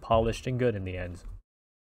content is polished and good in the end.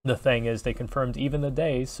 The thing is, they confirmed even the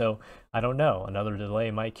day, so I don't know. Another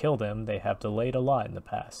delay might kill them. They have delayed a lot in the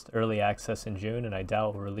past. Early access in June, and I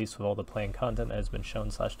doubt will release with all the planned content that has been shown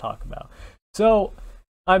 / talk about. So,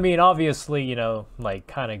 I mean, obviously, like,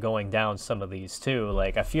 kind of going down some of these, too.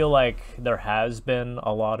 Like, I feel like there has been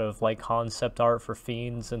a lot of, like, concept art for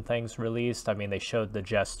Fiends and things released. I mean, they showed the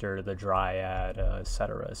Jester, the Dryad,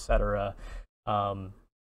 etc., etc.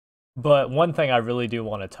 But one thing I really do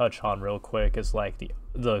want to touch on real quick is, like,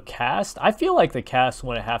 the cast. I feel like the cast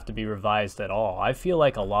wouldn't have to be revised at all. I feel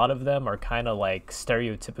like a lot of them are kind of like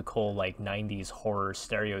stereotypical, like, 90s horror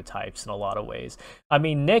stereotypes in a lot of ways. I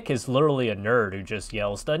mean, Nick is literally a nerd who just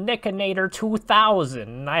yells, "The Nickinator 2000,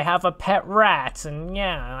 and I have a pet rat, and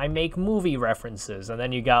yeah, I make movie references." And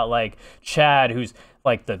then you got, like, Chad, who's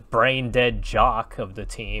like the brain dead jock of the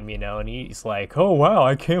team, and he's like, "Oh wow,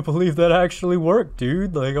 I can't believe that actually worked,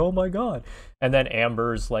 dude. Like, oh my god." And then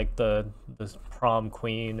Amber's like the prom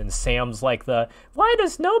queen, and Sam's like the, "Why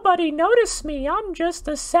does nobody notice me? I'm just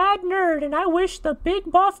a sad nerd, and I wish the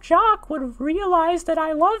big buff jock would realize that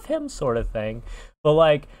I love him," sort of thing. But,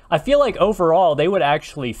 like, I feel like overall they would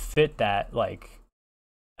actually fit that, like,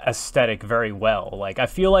 aesthetic very well. Like, I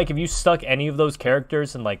feel like if you stuck any of those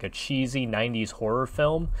characters in, like, a cheesy 90s horror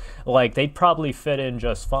film, like, they'd probably fit in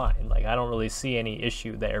just fine. Like, I don't really see any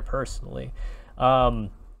issue there personally.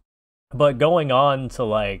 But going on to,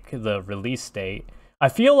 like, the release date, I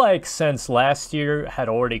feel like since last year had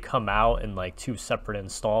already come out in, like, 2 separate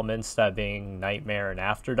installments, that being Nightmare and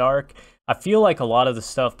After Dark, I feel like a lot of the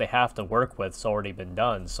stuff they have to work with's already been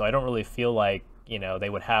done, so I don't really feel like, they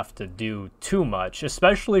would have to do too much,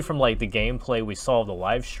 especially from, like, the gameplay we saw of the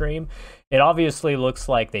live stream. It obviously looks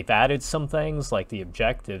like they've added some things, like the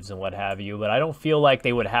objectives and what have you, but I don't feel like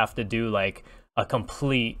they would have to do, like, a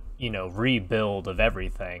complete, rebuild of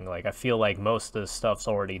everything. Like, I feel like most of the stuff's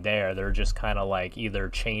already there. They're just kind of, like, either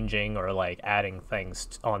changing or, like, adding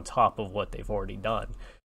things on top of what they've already done.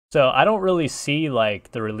 So I don't really see,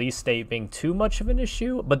 like, the release date being too much of an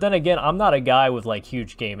issue, but then again, I'm not a guy with, like,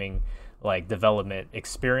 huge gaming, like, development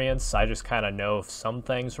experience. I just kind of know some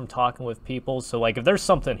things from talking with people. So, like, if there's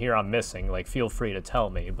something here I'm missing, like, feel free to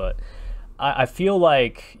tell me. But I feel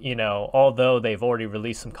like, although they've already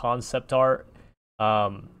released some concept art,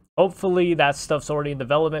 hopefully that stuff's already in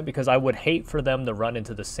development, because I would hate for them to run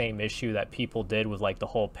into the same issue that people did with, like, the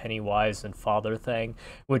whole Pennywise and Father thing,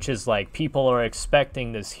 which is, like, people are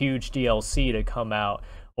expecting this huge DLC to come out,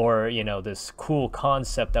 or, this cool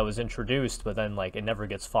concept that was introduced, but then, like, it never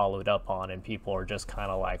gets followed up on, and people are just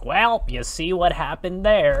kind of like, "Well, you see what happened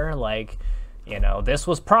there, like, this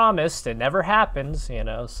was promised, it never happens,"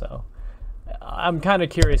 so I'm kind of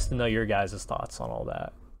curious to know your guys' thoughts on all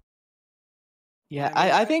that. Yeah,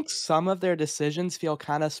 I think some of their decisions feel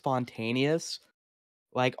kind of spontaneous.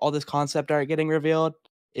 Like, all this concept art getting revealed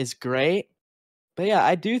is great. But yeah,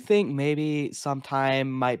 I do think maybe some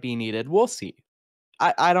time might be needed. We'll see.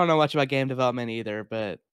 I don't know much about game development either,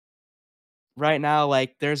 but right now,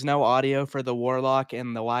 like, there's no audio for the Warlock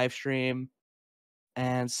in the live stream,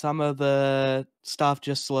 and some of the stuff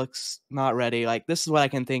just looks not ready. Like, this is what I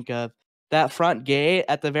can think of. That front gate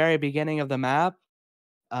at the very beginning of the map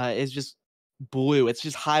is just blue. It's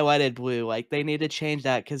just highlighted blue. Like, they need to change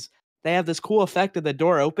that because they have this cool effect of the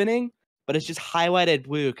door opening, but it's just highlighted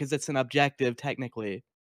blue because it's an objective technically.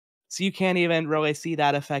 So you can't even really see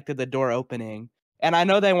that effect of the door opening. And I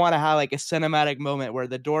know they want to have like a cinematic moment where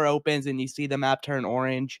the door opens and you see the map turn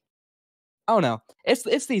orange. I don't know.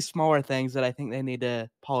 It's these smaller things that I think they need to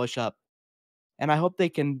polish up. And I hope they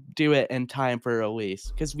can do it in time for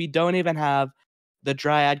release. Because we don't even have the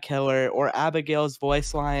Dryad Killer or Abigail's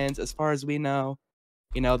voice lines as far as we know.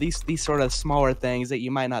 You know, these sort of smaller things that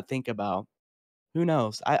you might not think about. Who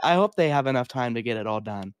knows? I hope they have enough time to get it all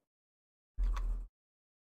done.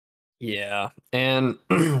 Yeah, and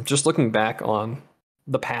just looking back on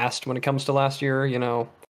the past when it comes to last year, you know,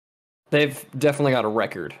 they've definitely got a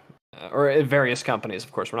record, or at various companies.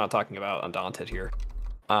 Of course, we're not talking about Undaunted here,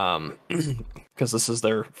 because this is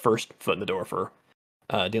their first foot in the door for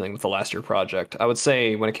dealing with the last year project. I would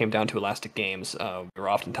say when it came down to Elastic Games, we were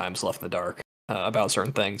oftentimes left in the dark about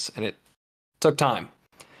certain things, and it took time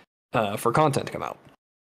for content to come out.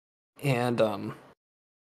 And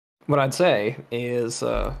what I'd say is,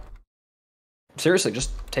 seriously,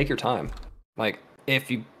 just take your time. Like, if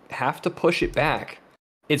you have to push it back,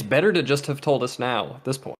 it's better to just have told us now at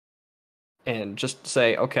this point, and just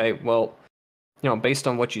say, okay, well, you know, based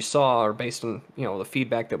on what you saw, or based on, you know, the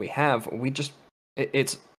feedback that we have,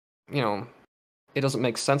 it's, you know, it doesn't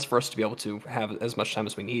make sense for us to be able to have as much time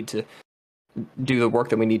as we need to do the work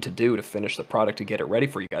that we need to do to finish the product to get it ready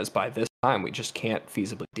for you guys by this time. We just can't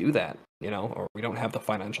feasibly do that, you know, or we don't have the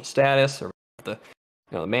financial status, or the, you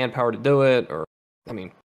know, the manpower to do it, or, I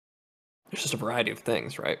mean, there's just a variety of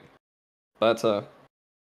things, right? But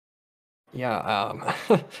yeah,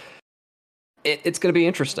 it's going to be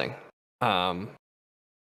interesting. I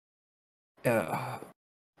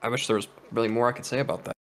wish there was really more I could say about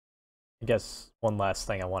that. I guess one last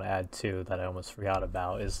thing I want to add too that I almost forgot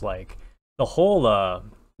about is like the whole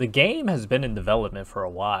the game has been in development for a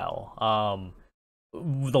while.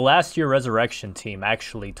 The last year Resurrection team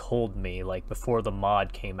actually told me, like, before the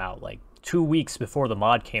mod came out, like 2 weeks before the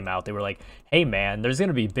mod came out, they were like, hey man, there's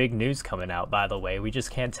gonna be big news coming out, by the way, we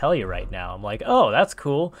just can't tell you right now. I'm like, oh, that's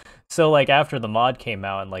cool. So like after the mod came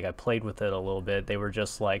out and like I played with it a little bit, they were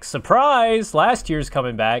just like, surprise, last year's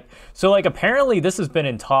coming back. So like apparently this has been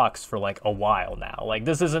in talks for like a while now. Like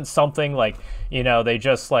this isn't something like, you know, they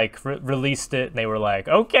just like released it and they were like,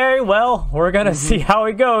 okay, well, we're gonna see how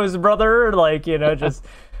it goes, brother. Like, you know, just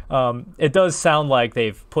it does sound like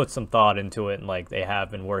they've put some thought into it, and like they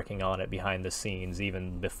have been working on it behind the scenes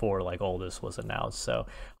even before like all this was announced. So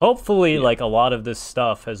hopefully like a lot of this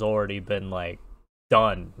stuff has already been like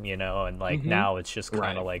done, you know, and like now it's just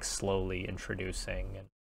kind of like slowly introducing and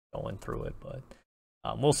going through it. But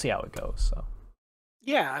we'll see how it goes. So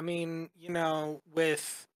yeah, I mean, you know,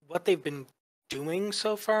 with what they've been doing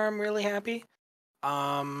so far, I'm really happy.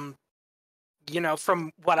 You know,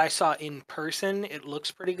 from what I saw in person, it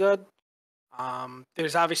looks pretty good.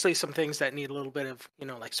 There's obviously some things that need a little bit of, you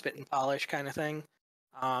know, like spit and polish kind of thing.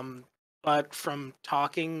 But from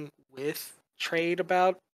talking with Trade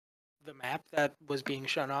about the map that was being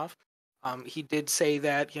shown off, he did say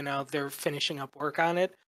that, you know, they're finishing up work on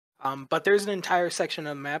it. But there's an entire section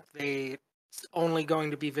of the map that's only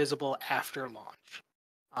going to be visible after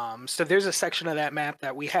launch. So there's a section of that map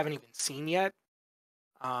that we haven't even seen yet.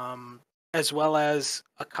 As well as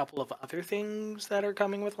a couple of other things that are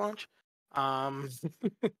coming with launch,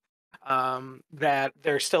 that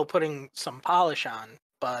they're still putting some polish on.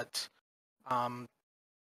 But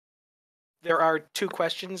there are 2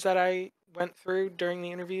 questions that I went through during the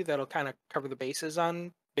interview that'll kind of cover the bases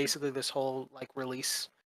on basically this whole like release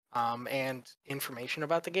and information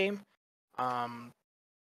about the game.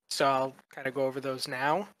 So I'll kind of go over those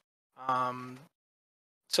now.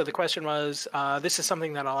 So the question was, this is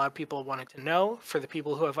something that a lot of people wanted to know. For the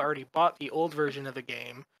people who have already bought the old version of the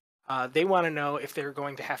game, they want to know if they're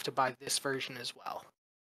going to have to buy this version as well.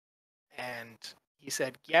 And he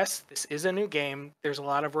said, yes, this is a new game. There's a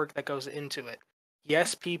lot of work that goes into it.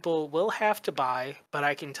 Yes, people will have to buy, but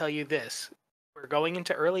I can tell you this. We're going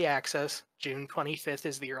into early access. June 25th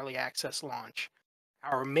is the early access launch.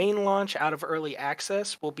 Our main launch out of early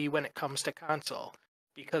access will be when it comes to console.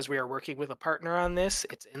 Because we are working with a partner on this,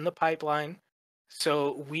 it's in the pipeline.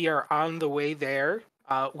 So we are on the way there.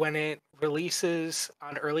 When it releases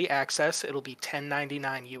on early access, it'll be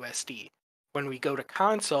 $10.99 USD. When we go to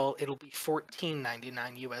console, it'll be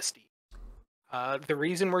 $14.99 USD. The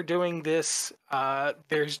reason we're doing this,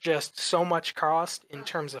 there's just so much cost in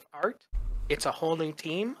terms of art. It's a whole new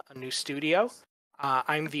team, a new studio.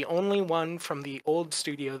 I'm the only one from the old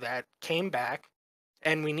studio that came back,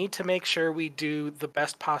 and we need to make sure we do the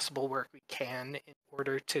best possible work we can in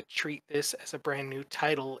order to treat this as a brand new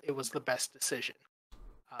title. It was the best decision.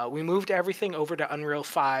 We moved everything over to Unreal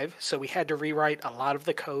 5, so we had to rewrite a lot of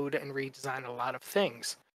the code and redesign a lot of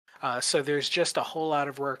things. So there's just a whole lot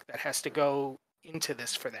of work that has to go into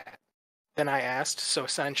this for that. Then I asked, so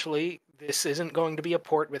essentially, this isn't going to be a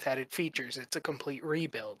port with added features, it's a complete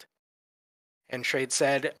rebuild. And Trade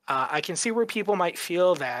said, I can see where people might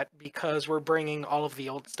feel that because we're bringing all of the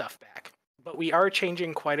old stuff back. But we are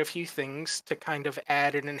changing quite a few things to kind of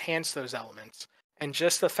add and enhance those elements. And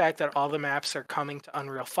just the fact that all the maps are coming to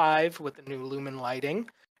Unreal 5 with the new Lumen lighting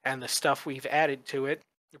and the stuff we've added to it,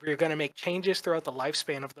 we're going to make changes throughout the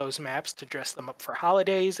lifespan of those maps to dress them up for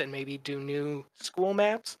holidays and maybe do new school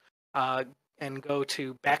maps and go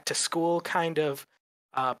to back to school kind of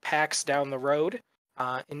packs down the road.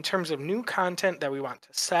 In terms of new content that we want to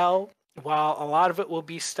sell, while a lot of it will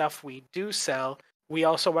be stuff we do sell, we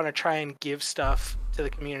also want to try and give stuff to the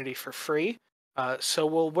community for free. So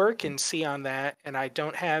we'll work and see on that, and I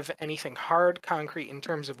don't have anything hard, concrete in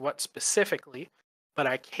terms of what specifically, but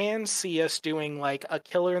I can see us doing like a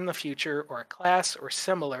killer in the future or a class or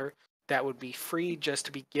similar that would be free just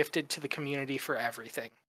to be gifted to the community for everything.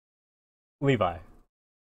 Levi,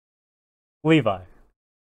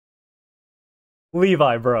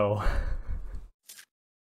 bro.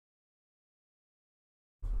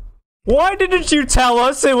 Why didn't you tell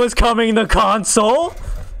us it was coming to console?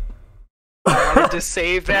 I wanted to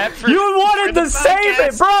save that for You wanted for to the save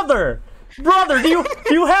it, podcast. brother! Brother, do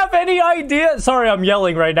you have any idea? Sorry, I'm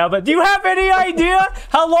yelling right now, but do you have any idea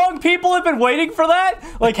how long people have been waiting for that?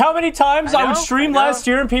 Like, how many times I would stream last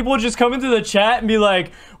year and people would just come into the chat and be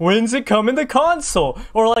like, when's it coming to console?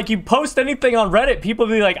 Or like, you post anything on Reddit, people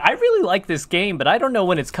would be like, I really like this game, but I don't know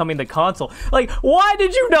when it's coming to console. Like, why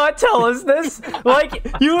did you not tell us this? Like,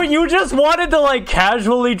 you just wanted to like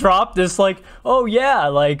casually drop this like, oh yeah,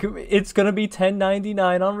 like it's gonna be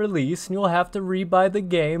 $10.99 on release and you'll have to rebuy the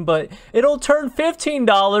game, but it'll turn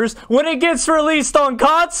 $15 when it gets released on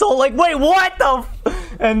console. Like, wait, what the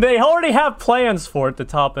and they already have plans for it to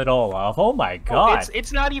top it all off. Oh my god.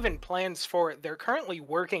 It's not even plans for it. They're currently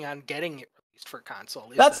working on getting it released for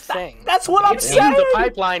console. That's the thing. That's what I'm it's saying. in the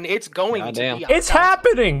pipeline. It's going to be on It's console.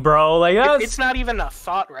 happening, bro. Like It's not even a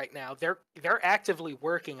thought right now. They're actively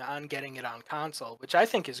working on getting it on console, which I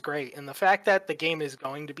think is great. And the fact that the game is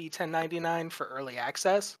going to be $10.99 for early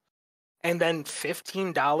access, and then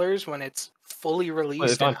 $15 when it's fully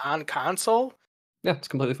released and on console. Yeah, it's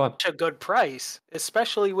completely fine. Such a good price,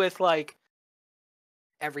 especially with like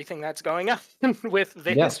everything that's going on with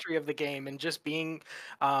the history of the game and just being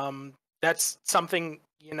that's something,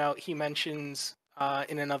 you know, he mentions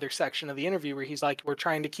in another section of the interview where he's like, we're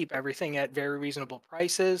trying to keep everything at very reasonable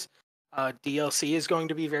prices. DLC is going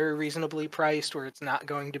to be very reasonably priced, where it's not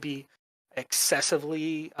going to be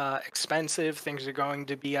excessively expensive. Things are going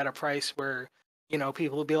to be at a price where, you know,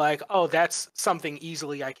 people will be like, oh, that's something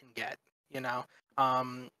easily I can get, you know.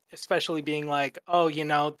 Especially being like, oh, you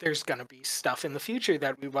know, there's going to be stuff in the future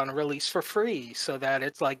that we want to release for free, so that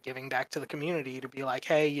it's like giving back to the community to be like,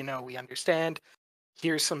 hey, you know, we understand.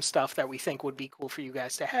 Here's some stuff that we think would be cool for you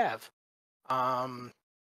guys to have.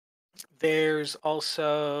 There's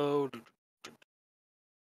also,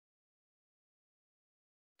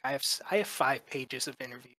 I have 5 pages of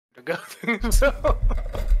interview to go through. So,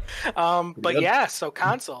 but yeah, so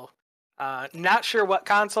console. Not sure what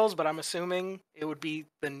consoles, but I'm assuming it would be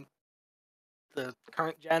the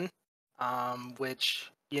current gen,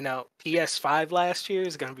 which, you know, PS5 last year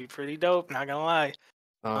is going to be pretty dope, not going to lie.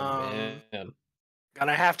 Man.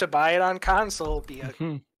 Gonna have to buy it on console, be a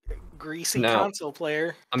greasy console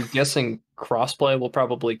player. I'm guessing crossplay will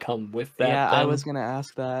probably come with that. Yeah, then. I was going to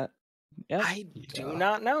ask that. Yep. I do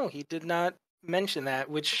not know. He did not mention that,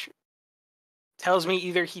 which tells me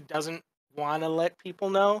either he doesn't want to let people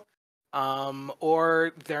know,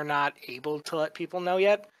 or they're not able to let people know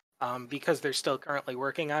yet, because they're still currently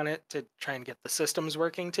working on it to try and get the systems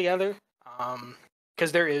working together.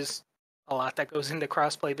 Because there is a lot that goes into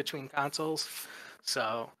crossplay between consoles.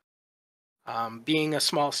 So, being a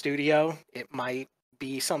small studio, it might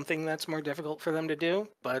be something that's more difficult for them to do.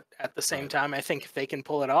 But at the same time, I think if they can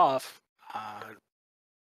pull it off,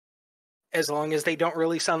 as long as they don't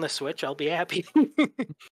release on the Switch, I'll be happy.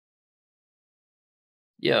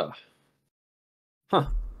 Yeah. Huh.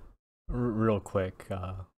 Real quick,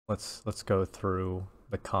 let's go through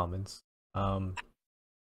the comments.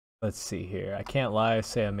 Let's see here. I can't lie, I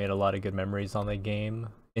say I made a lot of good memories on the game.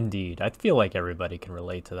 Indeed, I feel like everybody can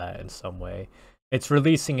relate to that in some way. It's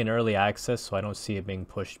releasing in early access, so I don't see it being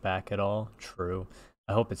pushed back at all. True.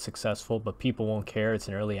 I hope it's successful, but people won't care. It's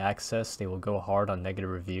in early access. They will go hard on negative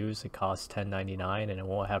reviews. It costs $10.99 and it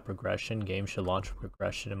won't have progression. Games should launch with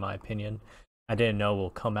progression, in my opinion. I didn't know it will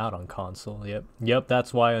come out on console. Yep,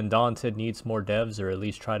 that's why Undaunted needs more devs, or at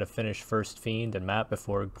least try to finish first Fiend and map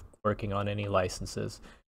before working on any licenses.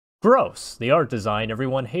 Gross! The art design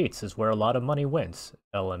everyone hates is where a lot of money wins.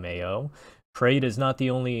 LMAO. Trade is not the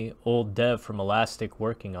only old dev from Elastic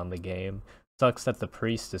working on the game. Sucks that the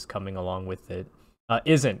Priest is coming along with it.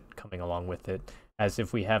 Isn't coming along with it, as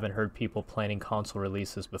if we haven't heard people planning console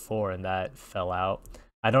releases before and that fell out.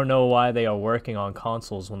 I don't know why they are working on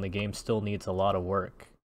consoles when the game still needs a lot of work.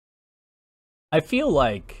 I feel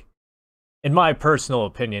like, in my personal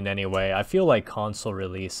opinion anyway, I feel like console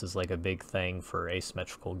release is like a big thing for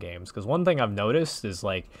asymmetrical games, because one thing I've noticed is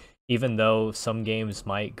like, even though some games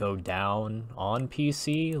might go down on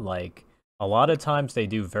PC, like a lot of times they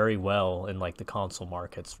do very well in like the console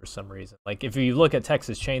markets for some reason. Like if you look at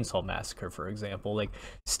Texas Chainsaw Massacre, for example, like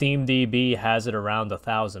SteamDB has it around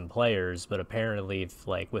 1,000 players, but apparently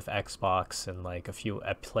like with Xbox and like a few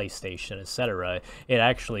at PlayStation, etc., it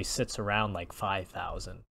actually sits around like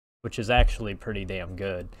 5,000, which is actually pretty damn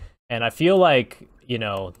good. And I feel like, you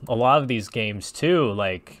know, a lot of these games too,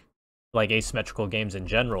 like asymmetrical games in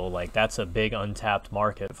general, like that's a big untapped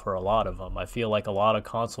market for a lot of them. I feel like a lot of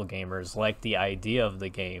console gamers like the idea of the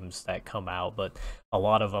games that come out, but a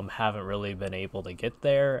lot of them haven't really been able to get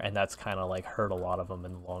there, and that's kind of like hurt a lot of them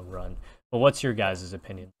in the long run. But what's your guys'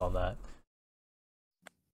 opinion on that?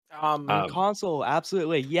 Console,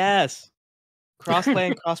 absolutely, yes. Crossplay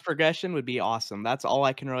and cross progression would be awesome. That's all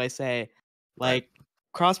I can really say. Like,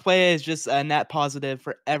 crossplay is just a net positive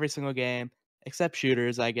for every single game, except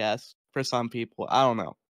shooters, I guess, for some people. I don't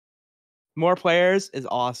know. More players is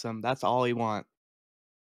awesome. That's all we want.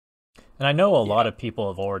 And I know a lot of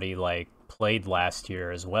people have already like played last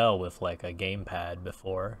year as well with like a gamepad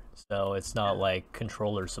before, so it's not like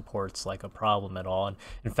controller support's like a problem at all. And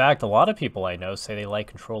in fact, a lot of people I know say they like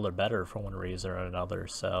controller better for one reason or another.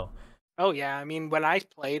 So Oh yeah, I mean when I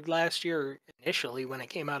played last year initially when it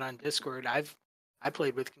came out on Discord, I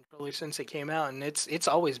played with controller since it came out, and it's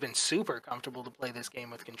always been super comfortable to play this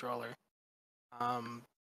game with controller. Um,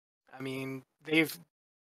 I mean they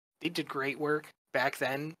did great work back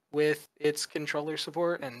then with its controller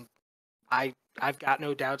support, and I've got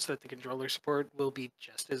no doubts that the controller support will be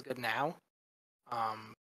just as good now.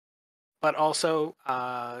 Um, but also,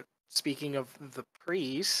 speaking of the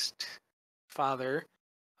priest father,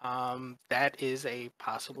 that is a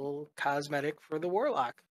possible cosmetic for the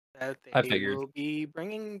Warlock that I they figured. will be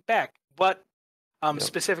bringing back. But Yep.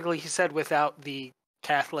 specifically, he said without the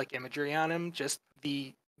Catholic imagery on him, just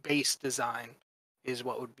the base design is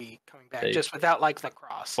what would be coming back, They- just without like the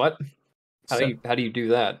cross. What? How So- do you do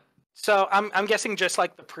that? So I'm guessing just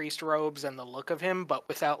like the priest robes and the look of him, but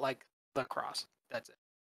without like the cross. That's it.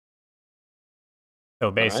 So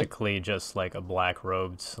basically just like a black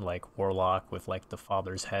robed like warlock with like the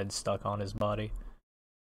father's head stuck on his body.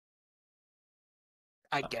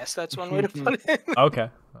 I guess that's one way to put it. Okay.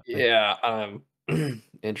 Yeah,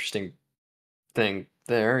 interesting thing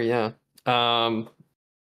there, yeah. All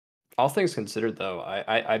things considered though,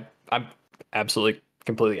 I'm absolutely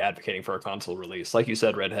completely advocating for a console release. Like you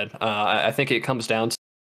said, Redhead. I think it comes down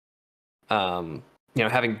to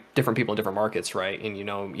having different people in different markets, right? And you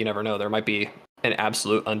never know. There might be an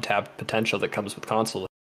absolute untapped potential that comes with console.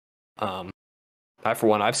 For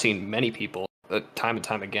one, I've seen many people time and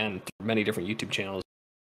time again through many different YouTube channels.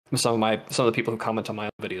 Some of the people who comment on my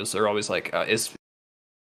own videos, they're always like, if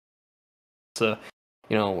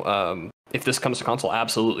this comes to console,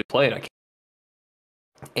 absolutely play it.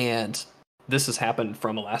 And this has happened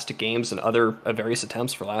from Elastic Games and other various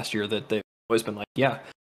attempts for last year that they've always been like,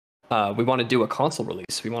 we want to do a console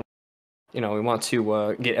release. We want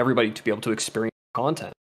to get everybody to be able to experience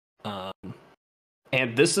content. And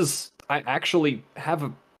I actually have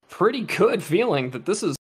a pretty good feeling that this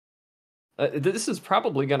is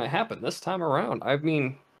probably going to happen this time around. I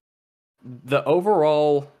mean, the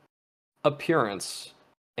overall appearance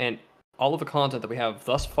and all of the content that we have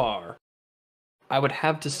thus far, I would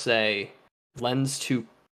have to say, lends to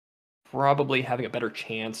probably having a better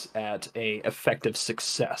chance at a effective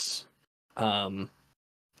success. And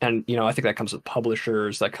I think that comes with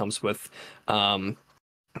publishers, that comes with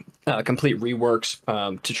complete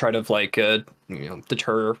reworks to try to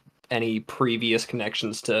deter any previous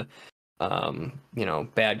connections to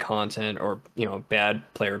bad content or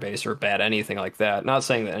bad player base or bad anything like that. Not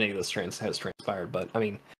saying that any of this has transpired, but I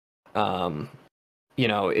mean, You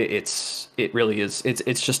know, it really is.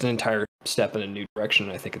 It's just an entire step in a new direction.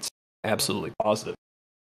 And I think it's absolutely positive.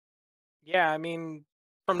 Yeah, I mean,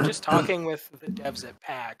 from just talking with the devs at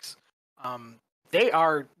PAX, they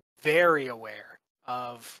are very aware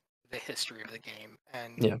of the history of the game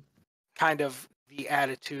and Yeah. kind of the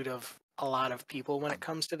attitude of a lot of people when it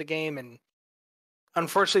comes to the game. And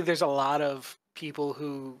unfortunately, there's a lot of people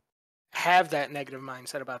who have that negative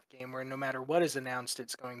mindset about the game where no matter what is announced,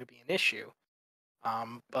 it's going to be an issue.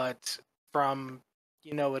 But from,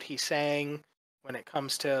 what he's saying when it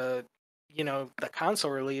comes to, the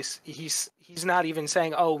console release, he's not even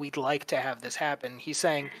saying, oh, we'd like to have this happen. He's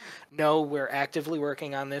saying, no, we're actively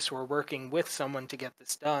working on this. We're working with someone to get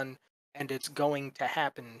this done, and it's going to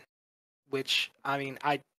happen. Which, I mean,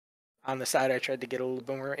 on the side, I tried to get a little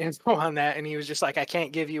bit more info on that, and he was just like, I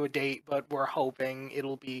can't give you a date, but we're hoping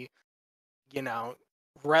it'll be, you know,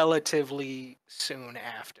 relatively soon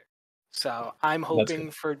after. So I'm That's good.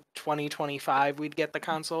 hoping for 2025 we'd get the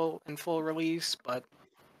console in full release, but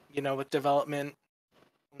with development,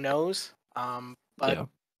 who knows? But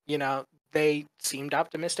Yeah. they seemed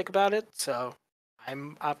optimistic about it, so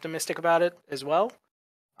I'm optimistic about it as well.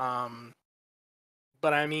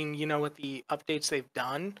 But I mean, with the updates they've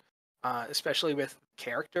done, especially with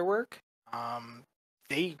character work,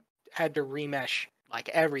 they had to remesh like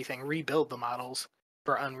everything, rebuild the models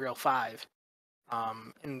for Unreal 5.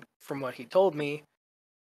 And from what he told me,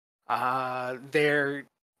 they're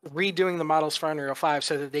redoing the models for Unreal 5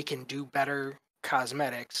 so that they can do better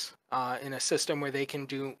cosmetics in a system where they can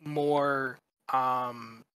do more.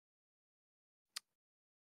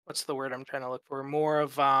 What's the word I'm trying to look for? More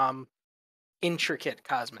of intricate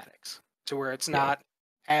cosmetics, to where it's Yeah. not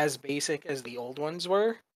as basic as the old ones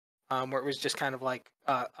were, where it was just kind of like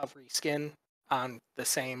a reskin on the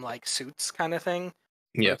same like suits kind of thing.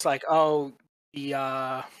 Where Yeah. it's like, oh,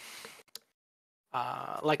 the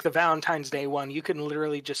like the Valentine's Day one, you can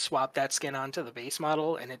literally just swap that skin onto the base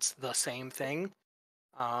model and it's the same thing.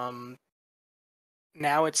 Um,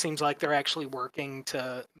 Now it seems like they're actually working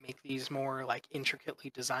to make these more like intricately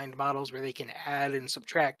designed models where they can add and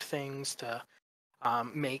subtract things to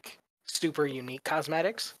make super unique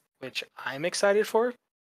cosmetics, which I'm excited for.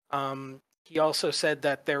 He also said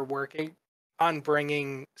that they're working on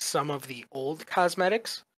bringing some of the old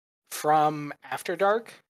cosmetics from After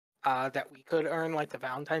Dark that we could earn, like the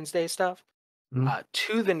Valentine's Day stuff, Mhm.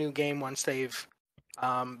 to the new game once they've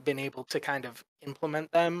been able to kind of implement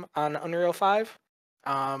them on Unreal 5.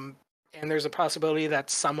 And there's a possibility that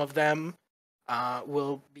some of them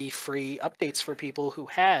will be free updates for people who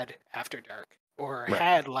had After Dark or Right.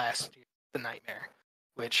 had Last Year, The Nightmare,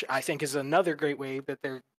 which I think is another great way that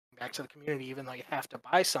they're back to the community, even though you have to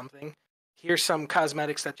buy something. Here's some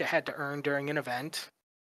cosmetics that you had to earn during an event.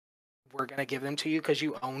 We're going to give them to you because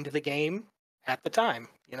you owned the game at the time.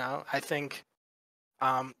 I think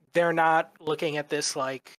they're not looking at this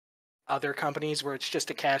like other companies where it's just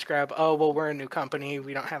a cash grab. Oh, well, we're a new company.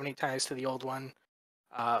 We don't have any ties to the old one.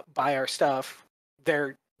 Buy our stuff.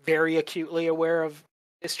 They're very acutely aware of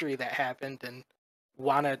history that happened and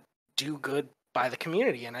want to do good by the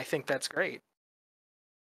community. And I think that's great.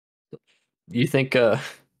 You think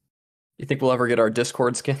we'll ever get our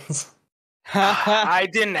Discord skins? I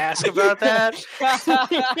didn't ask about that.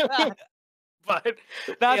 But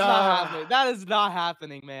That's not happening. That is not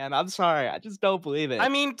happening, man. I'm sorry. I just don't believe it. I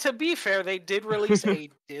mean, to be fair, they did release a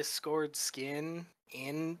Discord skin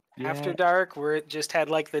in After Dark where it just had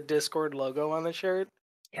like the Discord logo on the shirt.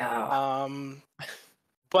 Yeah.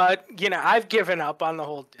 But I've given up on the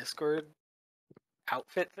whole Discord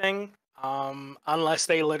outfit thing. Unless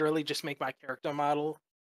they literally just make my character model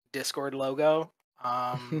Discord logo.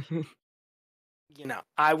 I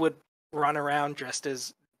would run around dressed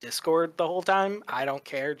as Discord the whole time. I don't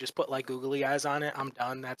care. Just put like googly eyes on it. I'm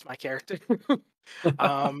done. That's my character.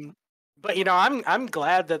 But I'm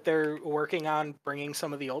glad that they're working on bringing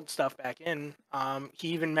some of the old stuff back in. He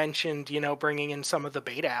even mentioned bringing in some of the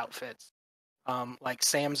beta outfits, like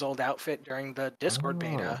Sam's old outfit during the Discord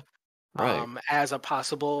beta, Right. as a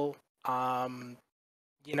possible cosmetic,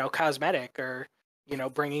 or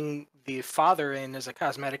bringing the father in as a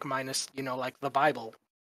cosmetic minus like the Bible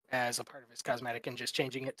as a part of his cosmetic and just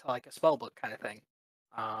changing it to like a spell book kind of thing.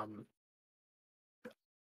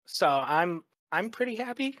 So I'm pretty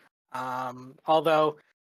happy. Although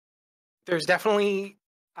there's definitely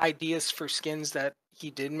ideas for skins that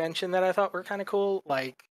he did mention that I thought were kind of cool,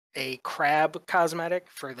 like a crab cosmetic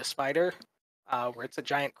for the spider, where it's a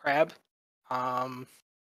giant crab,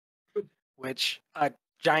 which a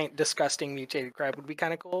giant disgusting mutated crab would be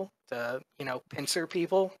kind of cool to pincer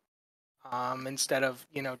people. Instead of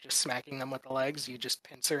just smacking them with the legs, you just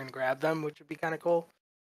pincer and grab them, which would be kind of cool.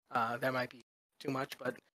 That might be too much,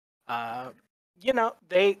 but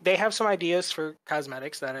they have some ideas for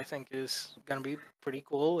cosmetics that I think is gonna be pretty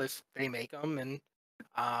cool if they make them, and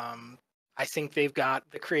I think they've got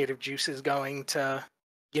the creative juices going to,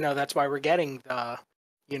 that's why we're getting the,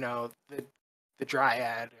 the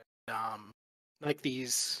dryad, like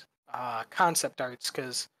these concept arts,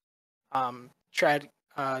 because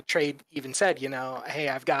Trade even said, hey,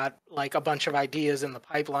 I've got like a bunch of ideas in the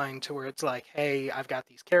pipeline to where it's like, hey, I've got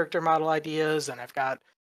these character model ideas and I've got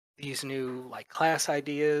these new like class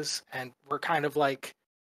ideas, and we're kind of like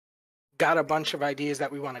got a bunch of ideas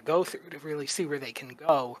that we want to go through to really see where they can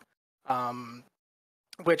go.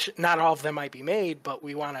 Which not all of them might be made, but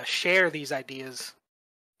we want to share these ideas,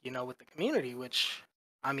 with the community, which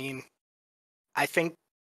I mean, I think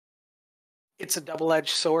it's a double-edged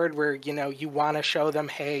sword where, you want to show them,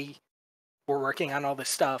 hey, we're working on all this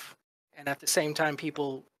stuff. And at the same time,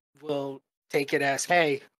 people will take it as,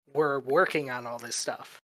 hey, we're working on all this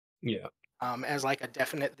stuff. Yeah. As like a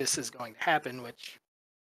definite, this is going to happen, which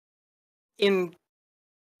in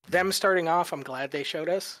them starting off, I'm glad they showed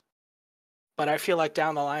us. But I feel like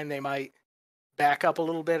down the line, they might back up a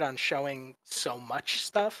little bit on showing so much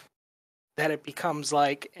stuff that it becomes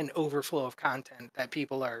like an overflow of content that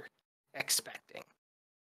people are expecting.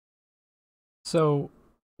 So,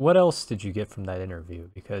 what else did you get from that interview?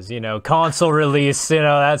 Because console release,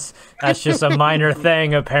 that's just a minor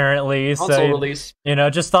thing apparently. Console release.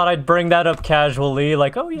 Just thought I'd bring that up casually,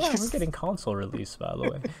 like, oh yeah, we're getting console release, by the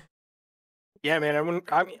way. Yeah, man.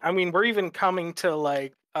 I mean, we're even coming to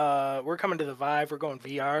like, we're coming to the Vive. We're going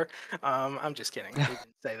VR. I'm just kidding. We didn't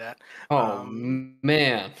say that. Oh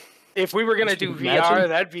man. If we were gonna do VR,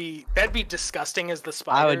 that'd be disgusting as the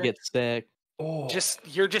spider. I would get sick. Oh.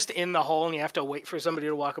 You're just in the hole and you have to wait for somebody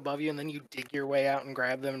to walk above you, and then you dig your way out and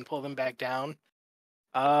grab them and pull them back down.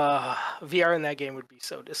 VR in that game would be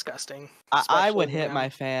so disgusting. I would hit my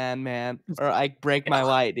fan, man, or I break my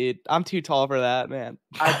light, dude. I'm too tall for that, man.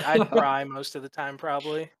 I'd cry most of the time,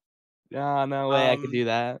 probably. No way I could do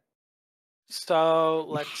that. So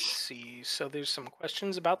let's see. So there's some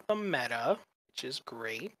questions about the meta, which is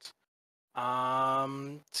great.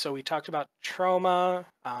 So we talked about Troma,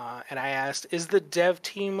 and I asked, is the dev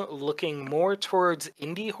team looking more towards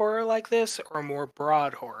indie horror like this or more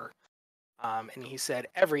broad horror? And he said,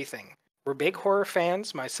 everything. We're big horror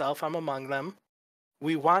fans. Myself, I'm among them.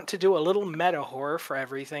 We want to do a little meta horror for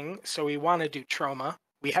everything, so we want to do Troma.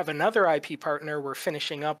 We have another IP partner we're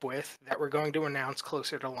finishing up with that we're going to announce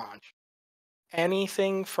closer to launch.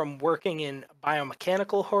 Anything from working in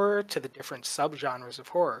biomechanical horror to the different subgenres of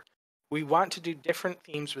horror. We want to do different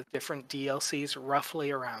themes with different DLCs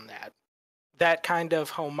roughly around that. That kind of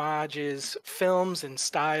homages films and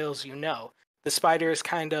styles, The spider is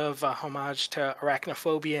kind of a homage to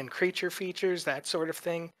arachnophobia and creature features, that sort of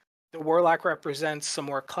thing. The Warlock represents some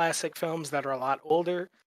more classic films that are a lot older.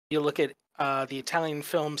 You look at the Italian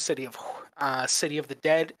film City of the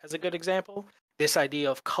Dead as a good example. This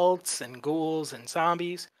idea of cults and ghouls and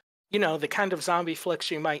zombies. The kind of zombie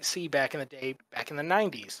flicks you might see back in the day, back in the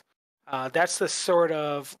 90s. That's the sort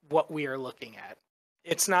of what we are looking at.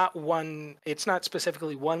 It's not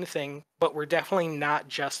specifically one thing, but we're definitely not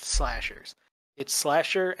just slashers. It's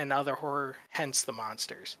slasher and other horror, hence the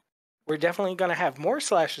monsters. We're definitely going to have more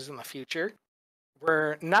slashers in the future.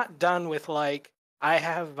 We're not done with, like, I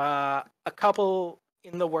have a couple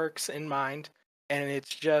in the works in mind, and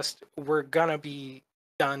it's just, we're going to be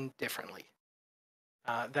done differently.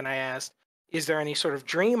 Then I asked, is there any sort of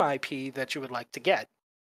dream IP that you would like to get?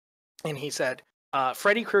 And he said,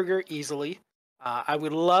 Freddy Krueger, easily. I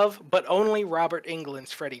would love, but only Robert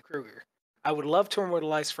Englund's Freddy Krueger. I would love to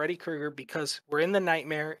immortalize Freddy Krueger because we're in the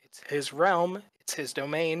nightmare. It's his realm. It's his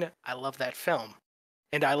domain. I love that film.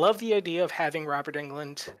 And I love the idea of having Robert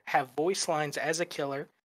Englund have voice lines as a killer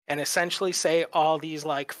and essentially say all these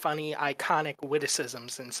like funny, iconic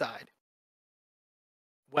witticisms inside.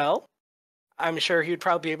 Well, I'm sure he'd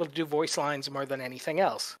probably be able to do voice lines more than anything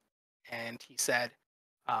else. And he said,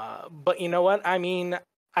 but you know what? I mean,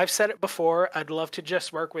 I've said it before. I'd love to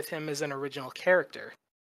just work with him as an original character.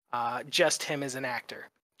 Just him as an actor.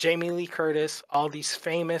 Jamie Lee Curtis, all these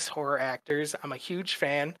famous horror actors. I'm a huge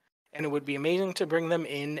fan, and it would be amazing to bring them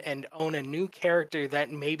in and own a new character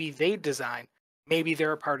that maybe they design. Maybe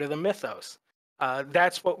they're a part of the mythos.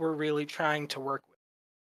 That's what we're really trying to work with.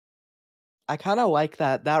 I kind of like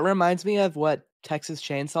that. That reminds me of what Texas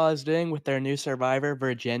Chainsaw is doing with their new survivor,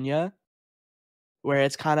 Virginia, where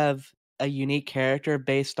it's kind of a unique character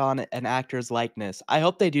based on an actor's likeness. I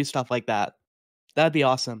hope they do stuff like that. That'd be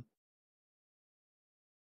awesome.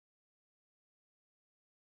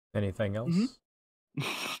 Anything else?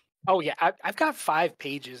 Oh yeah, I've got 5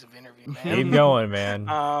 pages of interview, man. Keep going,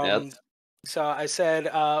 man. So I said,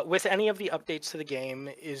 with any of the updates to the game,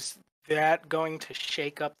 is that going to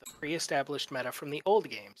shake up the pre-established meta from the old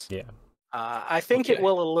games? Yeah. I think it Okay.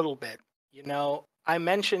 will a little bit. You know, I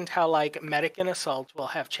mentioned how like Medic and Assault will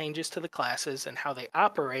have changes to the classes and how they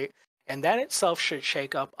operate, and that itself should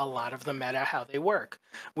shake up a lot of the meta, how they work.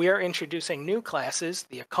 We are introducing new classes,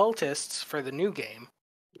 the Occultists, for the new game.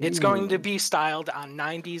 It's going to be styled on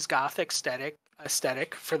 90s Gothic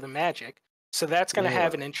aesthetic for the magic, so that's going to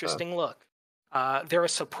have an interesting look. They're a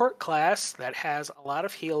support class that has a lot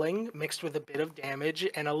of healing mixed with a bit of damage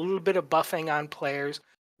and a little bit of buffing on players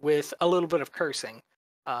with a little bit of cursing,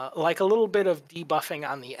 like a little bit of debuffing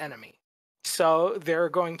on the enemy. So they're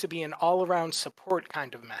going to be an all-around support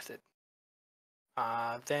kind of method.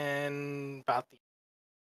 Then about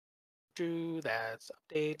the that's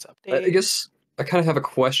updates. I guess I kind of have a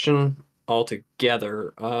question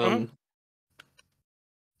altogether. How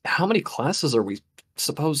many classes are we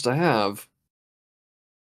supposed to have?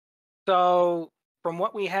 So from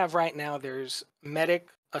what we have right now, there's Medic,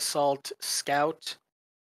 Assault, Scout,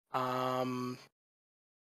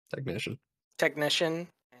 Technician,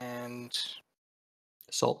 and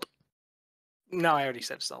Assault. no, I already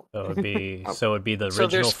said Assault. So it'd be the original So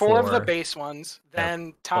there's 4 of the 4. base ones.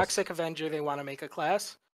 Then Toxic Avenger, they want to make a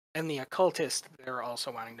class, and the Occultist, they're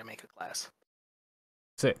also wanting to make a class.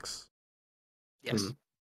 6. Yes.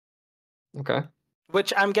 Okay.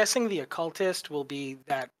 Which I'm guessing the Occultist will be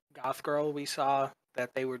that goth girl we saw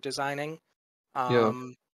that they were designing. Yeah.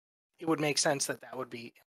 It would make sense that would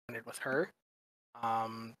be implemented with her.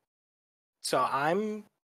 So I'm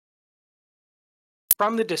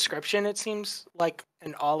from the description, it seems like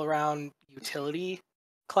an all-around utility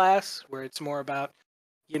class where it's more about,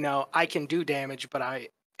 you know, I can do damage, but I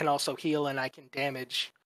can also heal and I can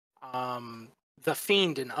damage the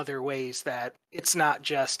Fiend in other ways that it's not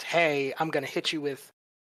just, hey, I'm going to hit you with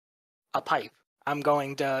a pipe. I'm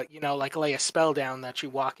going to, you know, like lay a spell down that you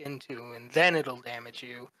walk into and then it'll damage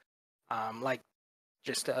you. Like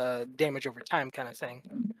just damage over time kind of thing.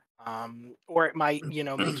 Or it might, you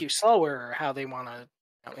know, make you slower or how they want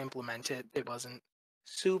to implement it. It wasn't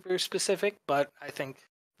super specific, but I think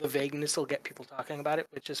the vagueness will get people talking about it,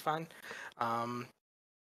 which is fun.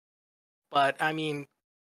 But I mean,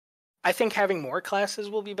 I think having more classes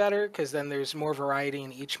will be better because then there's more variety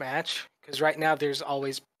in each match. Because right now there's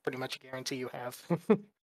always pretty much a guarantee you have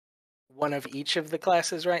one of each of the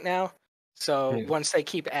classes right now. So once they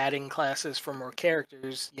keep adding classes for more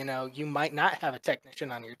characters, you know, you might not have a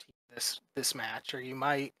technician on your team this match, or you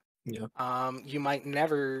might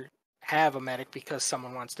never have a medic because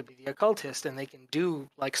someone wants to be the occultist and they can do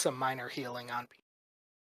like some minor healing on people,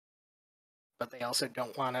 but they also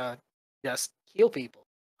don't want to just heal people.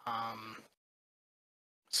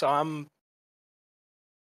 So I'm,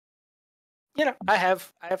 you know, I have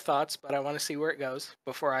thoughts, but I want to see where it goes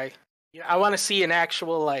before I want to see an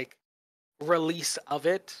actual like release of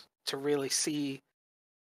it to really see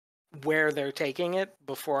where they're taking it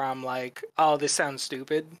before I'm like, oh, this sounds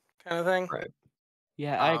stupid kind of thing. Right.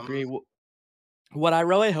 Yeah, I agree. What I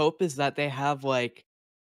really hope is that they have like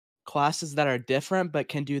classes that are different but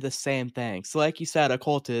can do the same thing. So like you said,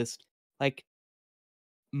 occultist, like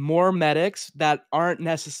more medics that aren't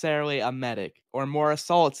necessarily a medic, or more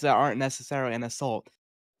assaults that aren't necessarily an assault.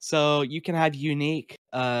 So you can have unique,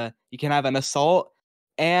 you can have an assault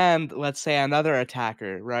and let's say another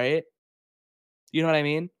attacker, right? You know what I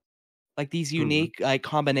mean? Like these unique like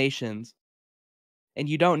combinations. And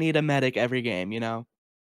you don't need a medic every game, you know?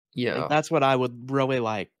 Yeah. Like, that's what I would really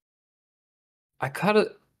like. I could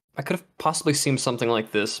have possibly seen something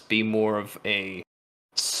like this be more of a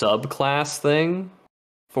subclass thing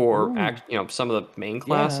for some of the main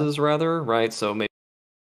classes rather, right? So maybe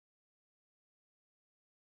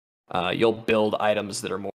you'll build items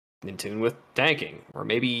that are more in tune with tanking, or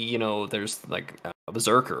maybe there's like a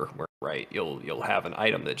berserker where you'll have an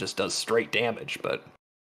item that just does straight damage, but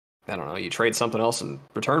I don't know, you trade something else in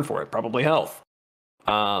return for it, probably health.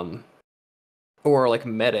 Or like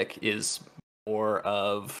medic is more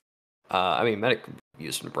of medic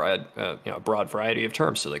used in a broad variety of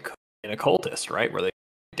terms. So like an occultist, right, where they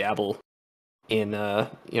dabble in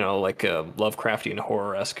like a Lovecraftian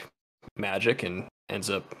horror-esque magic and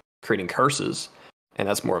ends up creating curses, and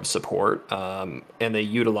that's more of support. And they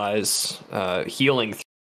utilize healing through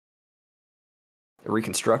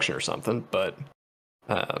reconstruction or something, but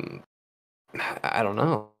I don't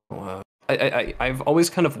know. I've always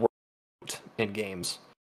kind of worked in games,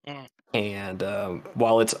 and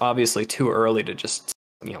while it's obviously too early to just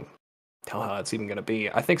tell how it's even going to be,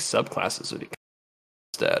 I think subclasses would be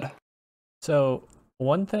instead. So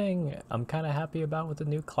one thing I'm kind of happy about with the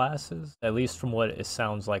new classes, at least from what it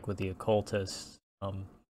sounds like with the occultists,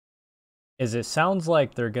 is it sounds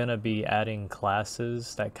like they're gonna be adding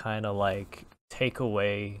classes that kind of like take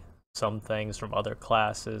away some things from other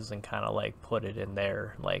classes and kind of like put it in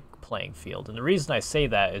their like playing field. And the reason I say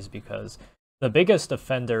that is because the biggest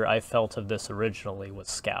offender I felt of this originally was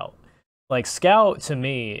Scout. Like, Scout to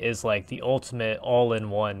me is like the ultimate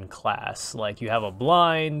all-in-one class. Like, you have a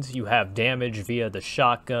blind, you have damage via the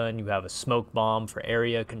shotgun, you have a smoke bomb for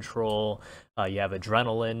area control, you have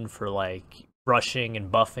adrenaline for like rushing and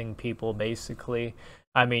buffing people, basically.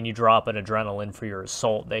 I mean, you drop an adrenaline for your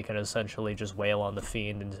assault, they can essentially just wail on the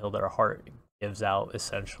Fiend until their heart gives out,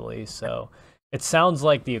 essentially. So it sounds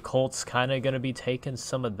like the occult's kind of going to be taking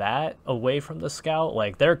some of that away from the Scout.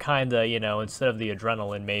 Like, they're kind of, instead of the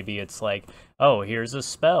adrenaline, maybe it's like, oh, here's a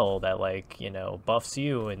spell that, like, buffs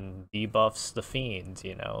you and debuffs the Fiend,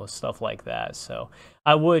 stuff like that. So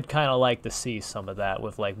I would kind of like to see some of that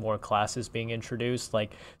with, like, more classes being introduced.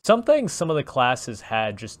 Like, some things some of the classes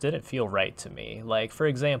had just didn't feel right to me. Like, for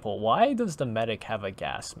example, why does the medic have a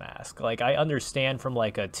gas mask? Like, I understand from,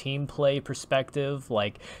 like, a team play perspective,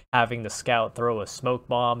 like, having the Scout throw a smoke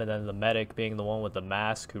bomb and then the medic being the one with the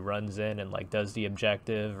mask who runs in and, like, does the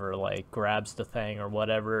objective or, like, grabs the thing or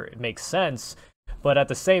whatever. It makes sense. But at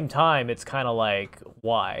the same time, it's kind of like,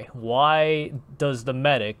 why? Why does the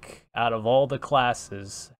medic, out of all the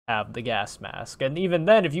classes, have the gas mask? And even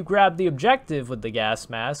then, if you grab the objective with the gas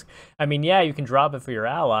mask, I mean, yeah, you can drop it for your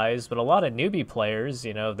allies, but a lot of newbie players,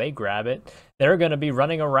 they grab it. They're going to be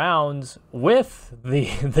running around with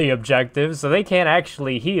the objective, so they can't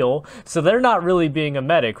actually heal. So they're not really being a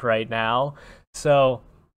medic right now. So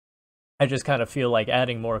I just kind of feel like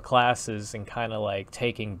adding more classes and kind of like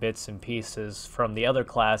taking bits and pieces from the other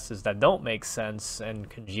classes that don't make sense and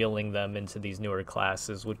congealing them into these newer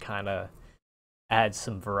classes would kind of add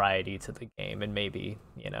some variety to the game and maybe,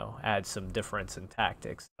 add some difference in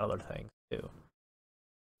tactics and other things too.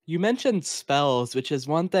 You mentioned spells, which is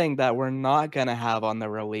one thing that we're not going to have on the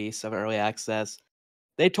release of Early Access.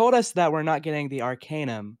 They told us that we're not getting the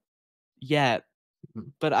Arcanum yet,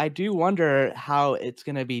 but I do wonder how it's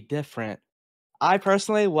going to be different. I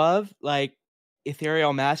personally love, like,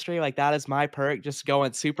 Ethereal Mastery. Like, that is my perk, just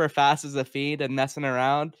going super fast as a Fiend and messing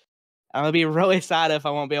around. I'm going to be really sad if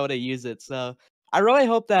I won't be able to use it. So I really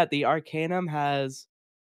hope that the Arcanum has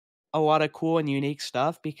a lot of cool and unique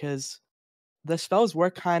stuff, because the spells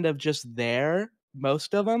were kind of just there,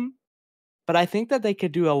 most of them. But I think that they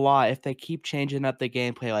could do a lot if they keep changing up the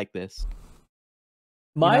gameplay like this.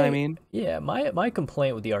 You know what I mean? Yeah, my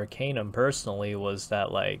complaint with the Arcanum personally was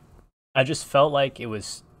that, like, I just felt like it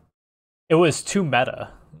was too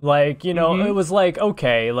meta. Like, it was like,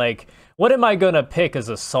 okay, like, what am I gonna pick as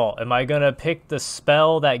assault? Am I gonna pick the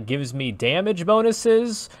spell that gives me damage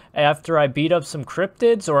bonuses after I beat up some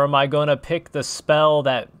cryptids, or am I gonna pick the spell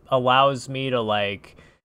that allows me to, like,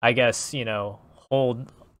 I guess,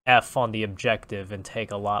 hold F on the objective and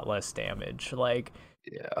take a lot less damage? Like,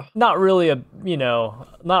 yeah, not really a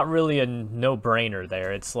no-brainer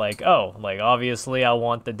there. It's like, oh, like, obviously I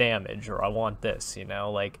want the damage, or I want this,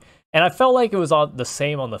 like. And I felt like it was all the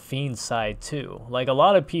same on the Fiend side too. Like, a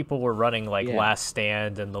lot of people were running like Last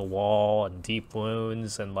Stand and the Wall and Deep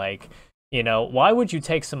Wounds, and like, why would you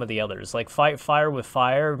take some of the others? Like, fight fire with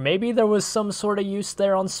fire. Maybe there was some sort of use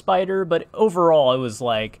there on Spider, but overall it was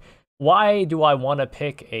like, why do I want to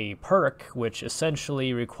pick a perk which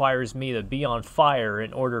essentially requires me to be on fire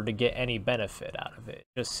in order to get any benefit out of it?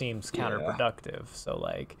 It just seems counterproductive. So,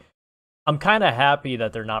 like, I'm kind of happy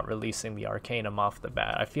that they're not releasing the Arcanum off the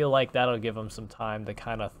bat. I feel like that'll give them some time to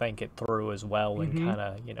kind of think it through as well and kind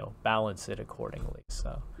of, balance it accordingly.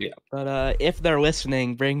 So yeah. But if they're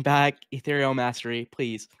listening, bring back Ethereal Mastery,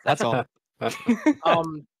 please. That's all.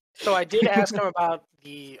 So I did ask them about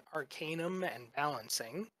the Arcanum and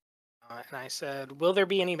balancing. And I said, will there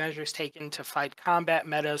be any measures taken to fight combat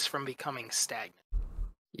metas from becoming stagnant?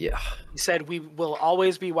 Yeah. He said, we will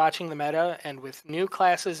always be watching the meta, and with new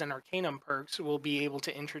classes and Arcanum perks, we'll be able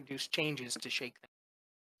to introduce changes to shake things.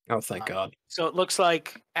 Oh, thank God. So it looks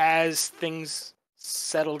like as things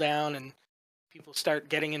settle down and people start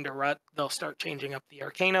getting into rut, they'll start changing up the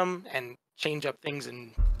Arcanum and change up things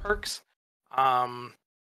in perks. But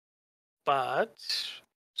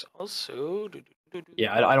also...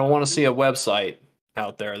 Yeah, I don't want to see a website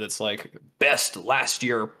out there that's like, best last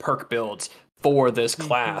year perk builds for this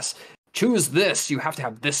class. Choose this. You have to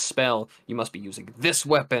have this spell. You must be using this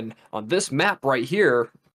weapon on this map right here.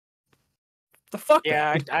 The fuck?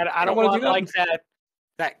 Yeah, I don't want like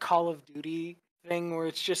that Call of Duty thing where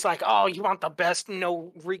it's just like, oh, you want the best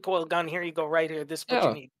no recoil gun? Here you go, right here. This is what Yeah.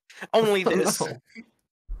 you need. Only this. No.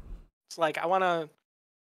 It's like I want to,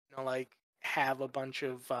 like have a bunch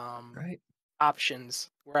of Right. options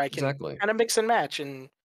where I can Exactly. kind of mix and match, and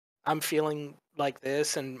I'm feeling like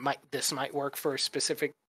this, and this might work for a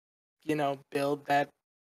specific, build that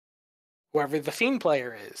whoever the Fiend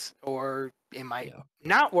player is, or it might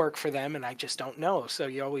not work for them, and I just don't know. So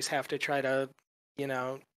you always have to try to,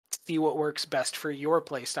 see what works best for your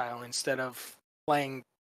playstyle instead of playing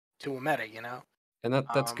to a meta, And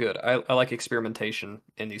that's good. I like experimentation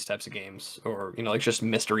in these types of games, or like just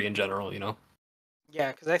mystery in general.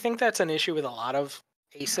 Yeah, because I think that's an issue with a lot of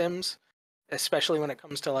ASIMs, especially when it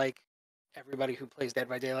comes to like everybody who plays Dead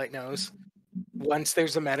by Daylight knows. Once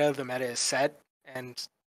there's a meta, the meta is set, and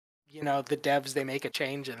the devs, they make a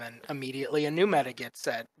change, and then immediately a new meta gets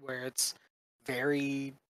set where it's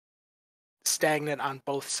very stagnant on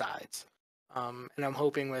both sides. And I'm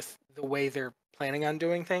hoping with the way they're planning on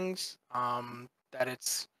doing things, that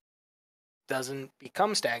it's doesn't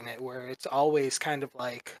become stagnant, where it's always kind of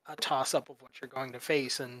like a toss up of what you're going to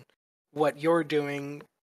face, and what you're doing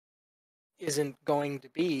isn't going to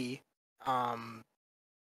be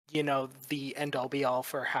the end all be all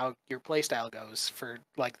for how your playstyle goes for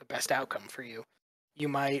like the best outcome for you. You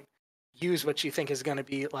might use what you think is going to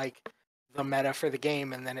be like the meta for the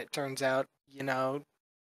game, and then it turns out,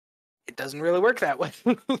 it doesn't really work that way.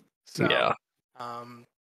 So Yeah.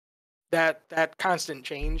 that constant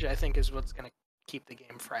change, I think, is what's going to keep the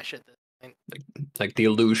game fresh at this point. Like the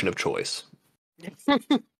illusion of choice.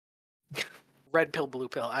 Red pill, blue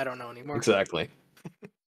pill, I don't know anymore. Exactly.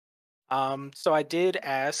 So I did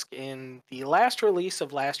ask in the last release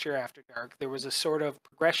of last year After Dark, there was a sort of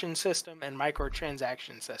progression system and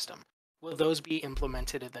microtransaction system. Will those be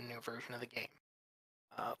implemented in the new version of the game?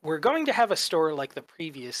 We're going to have a store like the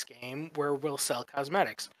previous game where we'll sell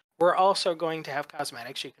cosmetics. We're also going to have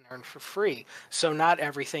cosmetics you can earn for free, so not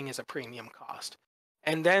everything is a premium cost.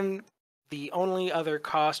 And then the only other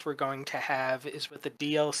cost we're going to have is with the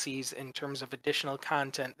DLCs in terms of additional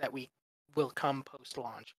content that will come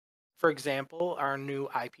post-launch. For example, our new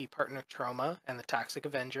IP partner Troma and the Toxic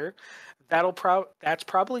Avenger, that's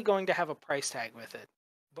probably going to have a price tag with it.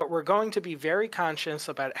 But we're going to be very conscious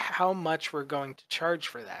about how much we're going to charge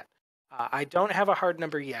for that. I don't have a hard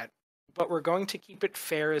number yet, but we're going to keep it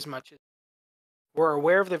fair as much as we're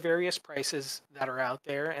aware of the various prices that are out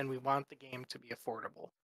there, and we want the game to be affordable.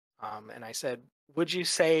 And I said, would you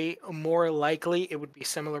say more likely it would be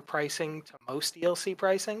similar pricing to most DLC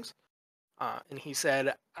pricings? And he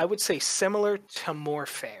said, I would say similar to more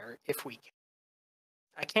fair if we can.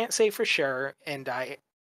 I can't say for sure, and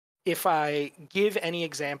if I give any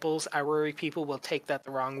examples, I worry people will take that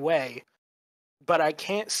the wrong way. But I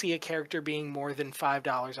can't see a character being more than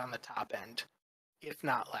 $5 on the top end, if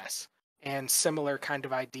not less. And similar kind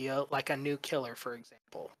of idea, like a new killer, for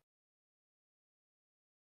example.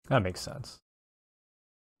 That makes sense.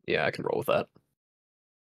 Yeah, I can roll with that.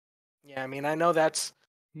 Yeah, I mean, I know that's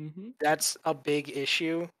a big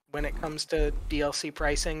issue when it comes to DLC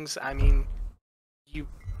pricings. I mean, you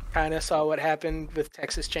kind of saw what happened with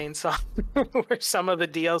Texas Chainsaw, where some of the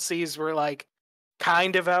DLCs were like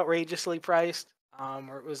kind of outrageously priced,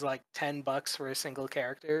 where it was like $10 for a single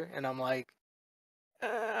character, and I'm like,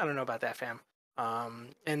 I don't know about that, fam.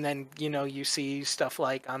 And then you see stuff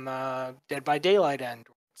like on the Dead by Daylight end.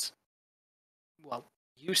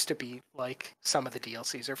 Used to be like some of the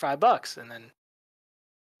DLCs are $5, and then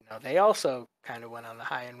they also kind of went on the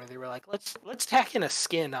high end where they were like, let's tack in a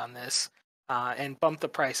skin on this, and bump the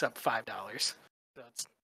price up $5. So it's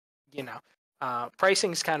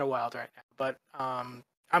pricing's kind of wild right now, but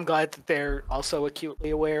I'm glad that they're also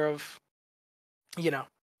acutely aware of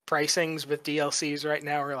pricings with DLCs right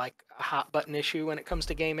now are like a hot button issue when it comes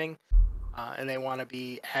to gaming, and they want to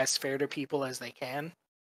be as fair to people as they can.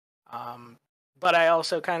 But I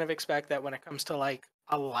also kind of expect that when it comes to like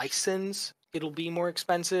a license, it'll be more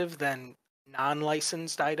expensive than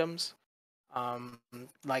non-licensed items.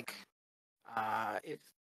 If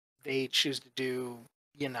they choose to do,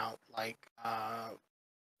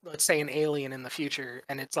 let's say an Alien in the future,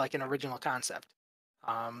 and it's like an original concept,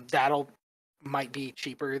 that'll might be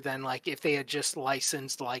cheaper than like if they had just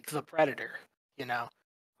licensed like the Predator,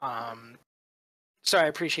 So I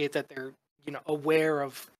appreciate that they're aware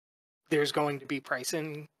of there's going to be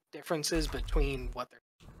pricing differences between what they're.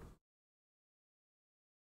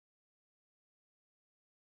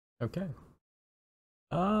 Okay.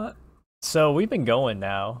 So we've been going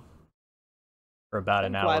now for about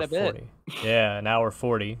an hour 40. Yeah, an hour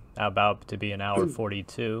 40. About to be an hour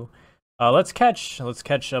 42. Let's catch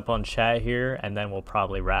up on chat here, and then we'll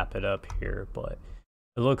probably wrap it up here. But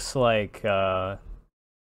it looks like let's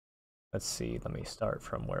see. Let me start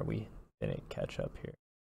from where we didn't catch up here.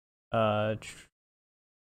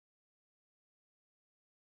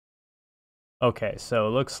 Okay, so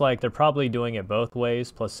it looks like they're probably doing it both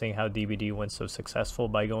ways, plus seeing how DBD went so successful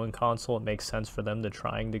by going console, it makes sense for them to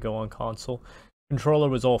trying to go on console. Controller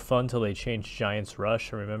was all fun till they changed Giant's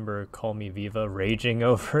Rush. I remember Call Me Viva raging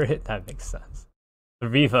over it. That makes sense.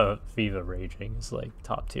 Viva raging is like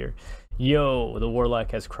top tier. Yo, the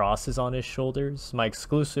Warlock has crosses on his shoulders. My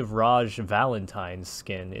exclusive Raj Valentine's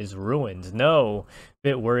skin is ruined. No,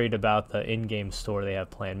 bit worried about the in-game store they have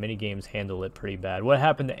planned. Many games handle it pretty bad. What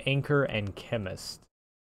happened to Anchor and Chemist?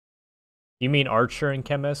 You mean Archer and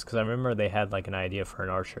Chemist? Because I remember they had like an idea for an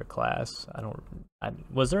Archer class.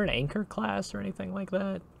 Was there an Anchor class or anything like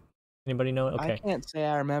that? Anybody know? Okay. I can't say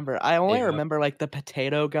I remember. I only remember like the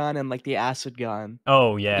potato gun and like the acid gun.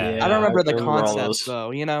 Oh yeah. I don't remember the remember all concepts those. though,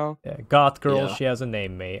 you know? Yeah, Goth Girl, Yeah. she has a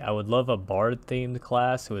name, mate. I would love a bard-themed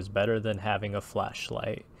class who is better than having a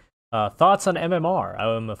flashlight. Thoughts on MMR?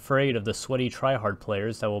 I am afraid of the sweaty tryhard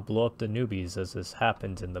players that will blow up the newbies as this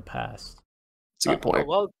happened in the past. That's a good point.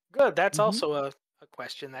 Well, good. That's Mhm. also a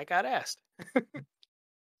question that got asked.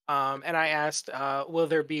 And I asked, will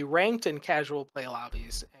there be ranked and casual play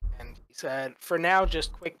lobbies? And he said, for now,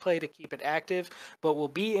 just quick play to keep it active, but we'll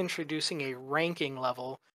be introducing a ranking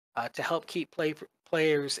level to help keep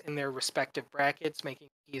players in their respective brackets, making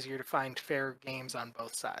it easier to find fair games on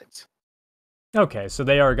both sides. Okay, so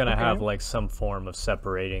they are going to Okay. have like some form of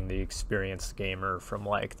separating the experienced gamer from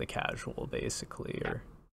like the casual, basically, or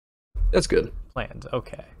That's good. planned.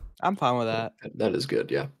 Okay. I'm fine with that. That is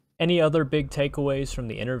good, yeah. Any other big takeaways from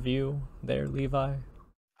the interview there, Levi?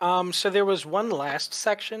 So there was one last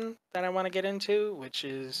section that I want to get into, which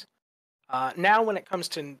is now when it comes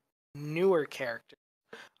to newer characters,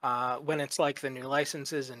 when it's like the new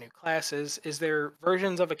licenses and new classes, is there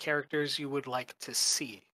versions of a characters you would like to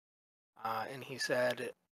see? And he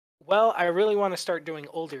said, well, I really want to start doing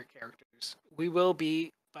older characters. We will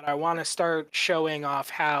be, but I want to start showing off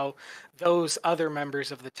how those other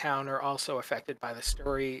members of the town are also affected by the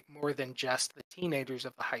story more than just the teenagers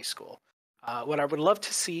of the high school. What I would love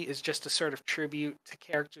to see is just a sort of tribute to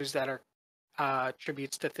characters that are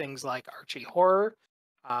tributes to things like Archie Horror,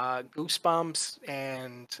 Goosebumps,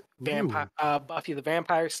 and Buffy the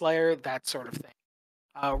Vampire Slayer, that sort of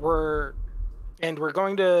thing. We're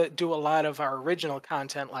going to do a lot of our original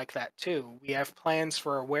content like that too. We have plans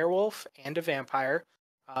for a werewolf and a vampire,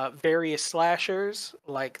 various slashers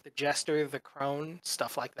like the Jester, the Crone,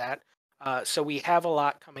 stuff like that. So we have a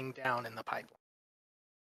lot coming down in the pipeline.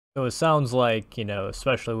 So it sounds like,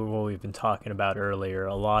 especially with what we've been talking about earlier,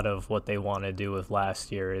 a lot of what they want to do with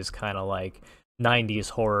last year is kind of like 90s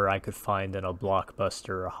horror I could find in a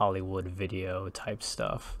Blockbuster or Hollywood video type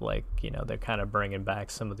stuff. Like, they're kind of bringing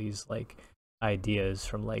back some of these like ideas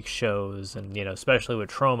from like shows, and especially with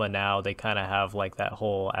Troma now, they kind of have like that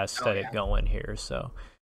whole aesthetic going here. So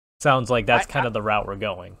sounds like that's kind of the route we're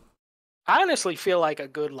going. I honestly feel like a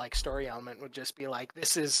good like story element would just be like,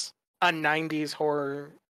 this is a 90s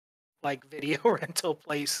horror like video rental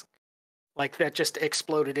place like that just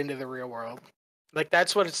exploded into the real world. Like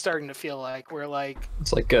that's what it's starting to feel like. We're like,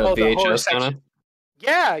 it's like a VHS kind of.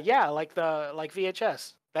 Yeah, like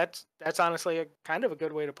VHS. That's honestly a kind of a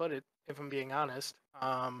good way to put it, if I'm being honest.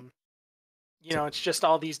 It's just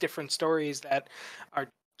all these different stories that are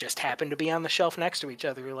just happen to be on the shelf next to each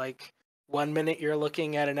other. Like one minute you're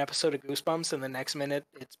looking at an episode of Goosebumps, and the next minute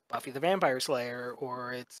it's Buffy the Vampire Slayer,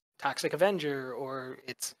 or it's Toxic Avenger, or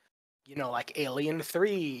it's like Alien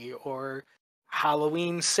 3 or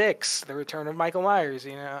Halloween 6, The Return of Michael Myers.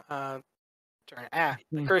 The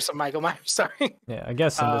Curse of Michael Myers. Sorry. Yeah, I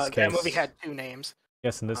guess in this case that movie had 2 names. I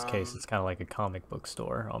guess in this case, it's kind of like a comic book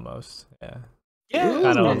store almost. Yeah. Yeah.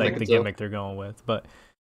 Kind of like the gimmick they're going with. But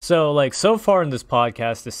so far in this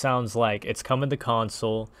podcast, it sounds like it's coming to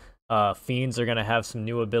console. Fiends are gonna have some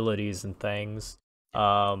new abilities and things.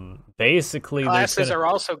 Basically, classes are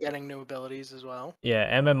also getting new abilities as well.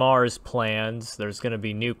 Yeah, MMR is planned. There's gonna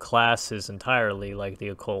be new classes entirely, like the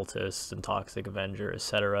Occultist and Toxic Avenger,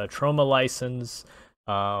 etc. Troma license.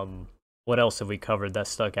 What else have we covered that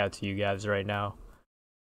stuck out to you guys right now?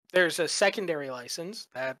 There's a secondary license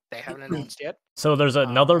that they haven't announced yet. So there's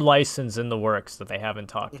another license in the works that they haven't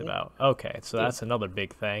talked about. Okay, so that's another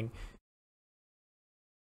big thing.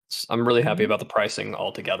 I'm really happy about the pricing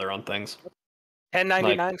altogether on things.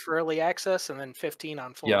 $10.99 for early access, and then $15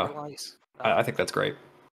 on full release. I think that's great.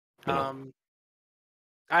 I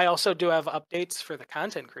also do have updates for the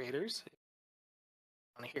content creators.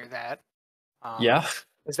 Want to hear that?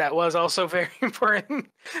 because that was also very important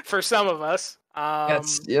for some of us.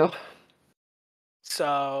 Yeah.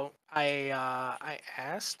 So I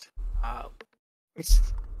asked,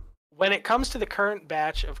 when it comes to the current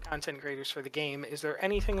batch of content creators for the game, is there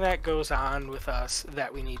anything that goes on with us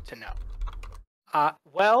that we need to know?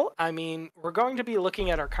 Well, I mean, we're going to be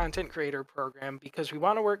looking at our content creator program because we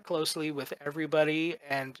want to work closely with everybody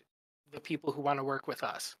and the people who want to work with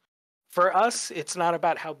us. For us, it's not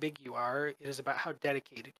about how big you are, it is about how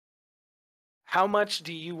dedicated. How much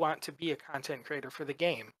do you want to be a content creator for the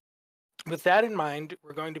game? With that in mind,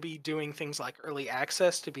 we're going to be doing things like early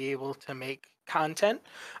access to be able to make content,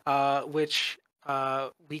 which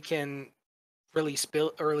we can release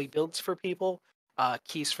early builds for people,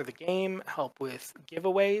 keys for the game, help with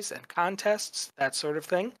giveaways and contests, that sort of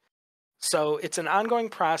thing. So it's an ongoing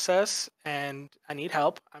process, and I need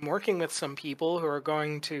help. I'm working with some people who are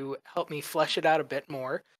going to help me flesh it out a bit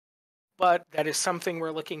more, but that is something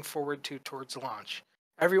we're looking forward to towards launch.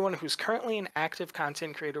 Everyone who's currently an active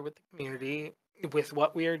content creator with the community, with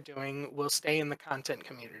what we are doing, will stay in the content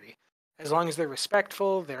community. As long as they're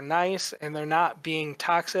respectful, they're nice, and they're not being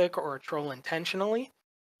toxic or a troll intentionally.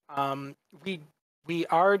 We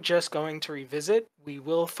are just going to revisit. We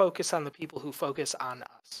will focus on the people who focus on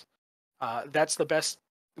us. That's the best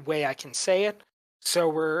way I can say it. So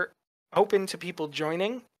we're open to people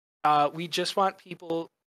joining. We just want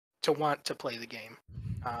people to want to play the game.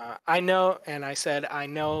 I know, and I said, I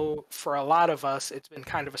know for a lot of us, it's been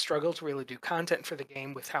kind of a struggle to really do content for the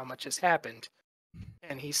game with how much has happened.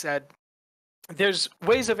 And he said, there's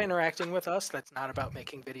ways of interacting with us that's not about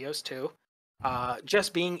making videos too.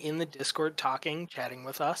 Just being in the Discord, talking, chatting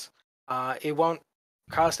with us. It won't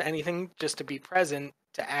cost anything just to be present,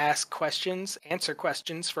 to ask questions, answer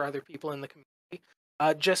questions for other people in the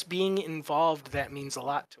community. Just being involved, that means a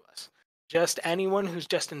lot to us. Just anyone who's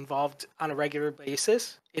just involved on a regular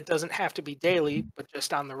basis, it doesn't have to be daily, but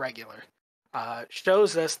just on the regular,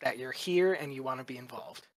 shows us that you're here and you want to be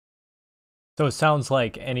involved. So it sounds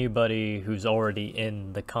like anybody who's already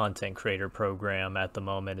in the content creator program at the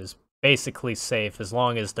moment is basically safe as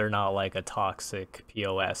long as they're not like a toxic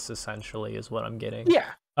POS, essentially, is what I'm getting. Yeah.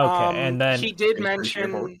 Okay, and then he did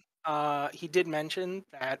mention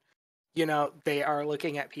that, you know, they are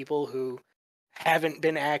looking at people who haven't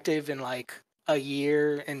been active in like a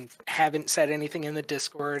year and haven't said anything in the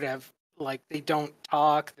Discord, they don't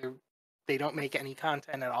talk, they don't make any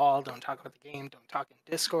content at all, don't talk about the game, don't talk in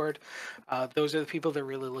Discord. Those are the people they're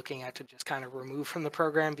really looking at to just kind of remove from the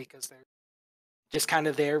program because they're just kind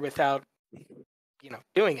of there without,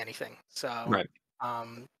 doing anything. So Right.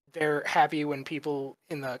 They're happy when people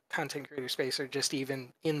in the content creator space are just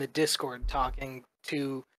even in the Discord talking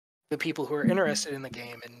to the people who are interested in the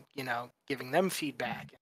game and, giving them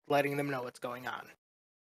feedback, and letting them know what's going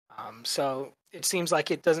on. So it seems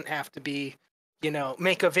like it doesn't have to be,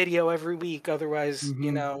 make a video every week, otherwise,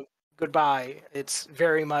 goodbye. It's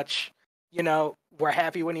very much, we're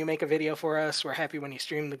happy when you make a video for us. We're happy when you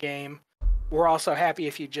stream the game. We're also happy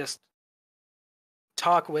if you just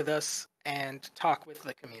talk with us and talk with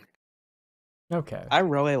the community. okay. I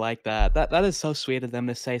really like that. That is so sweet of them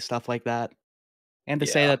to say stuff like that. And to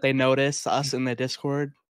say Yeah. that they notice us in the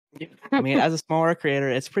Discord. I mean, as a smaller creator,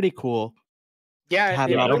 it's pretty cool Yeah, to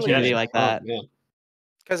have it an really opportunity is. like that. Yeah.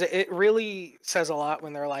 Because it really says a lot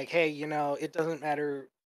when they're like, hey, it doesn't matter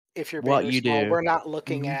if you're big What or you small. do. We're not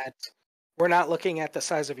looking Mhm. at we're not looking at the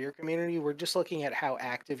size of your community. We're just looking at how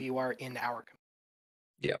active you are in our community.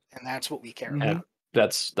 Yeah. And that's what we care Mhm. about.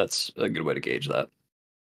 That's a good way to gauge that.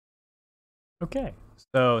 Okay.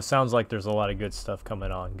 So sounds like there's a lot of good stuff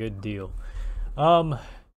coming on. Good deal.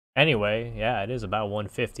 Anyway, yeah, it is about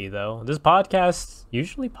 150 though. This podcast,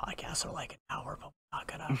 usually podcasts are like an hour, but we're not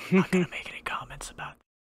gonna make any comments about it.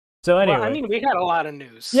 So anyway. Well, I mean, we had a lot of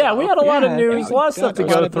news. Yeah, so- we had a lot of Yeah, news, a lot of stuff to got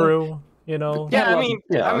a lot go of through, Yeah, I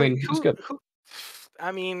mean, it's good.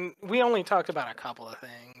 I mean, we only talked about a couple of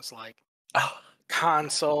things like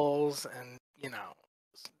consoles and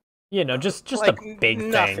just like, the big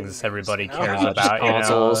nothing things news, everybody you know? cares Just about,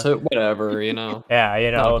 consoles, whatever,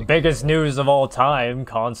 Yeah, Not a big biggest news of all time,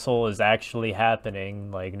 console is actually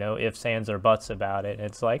happening. Like, no ifs, ands, or buts about it.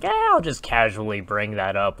 It's like, I'll just casually bring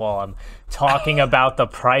that up while I'm talking about the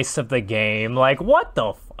price of the game. Like, what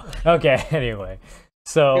the Okay, anyway.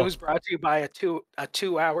 So It was brought to you by a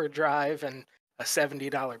 2-hour drive and a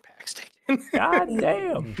 $70 PAX ticket. God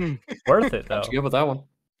damn. Worth it, though. How'd you get with that one?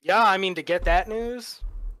 Yeah, I mean, to get that news.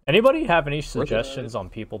 Anybody have any it. suggestions on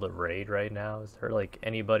people to raid right now? Is there like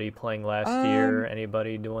anybody playing last year?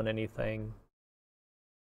 Anybody doing anything?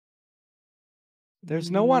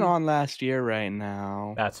 There's no one on last year right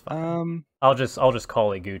now. That's fine. I'll just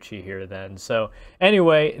call it Gucci here then. So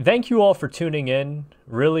anyway, thank you all for tuning in.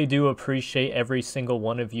 Really do appreciate every single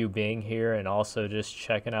one of you being here and also just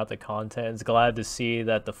checking out the content. It's glad to see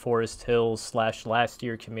that the Forest Hills / last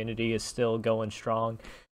year community is still going strong.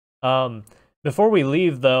 Before we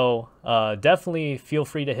leave though, definitely feel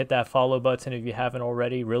free to hit that follow button if you haven't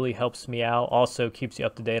already. Really helps me out. Also keeps you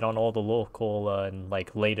up to date on all the local and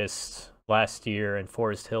like latest last year and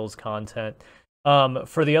Forest Hills content.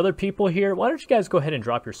 For the other people here, why don't you guys go ahead and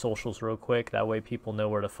drop your socials real quick? That way people know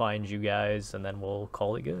where to find you guys, and then we'll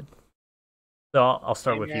call it good. So I'll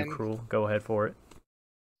start with you, Cruel. Go ahead for it.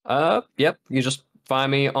 Yep. You just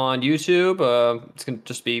find me on YouTube. It's gonna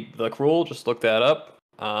just be TheKruel. Just look that up.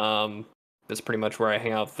 That's pretty much where I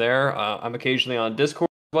hang out there. I'm occasionally on Discord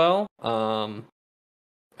as well.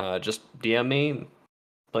 Just DM me,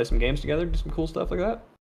 play some games together, do some cool stuff like that.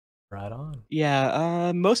 Right on.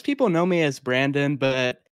 Yeah, most people know me as Brandyn,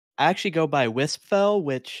 but I actually go by Wispfell,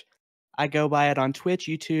 which I go by it on Twitch,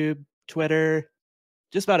 YouTube, Twitter,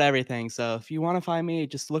 just about everything. So if you want to find me,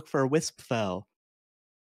 just look for Wispfell.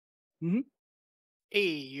 Hey,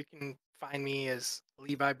 you can find me as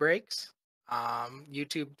Levibreaks,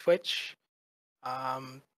 YouTube, Twitch.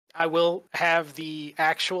 I will have the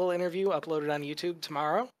actual interview uploaded on YouTube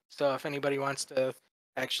tomorrow. So if anybody wants to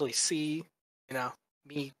actually see,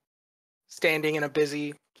 me standing in a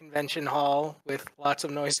busy convention hall with lots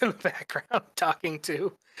of noise in the background talking to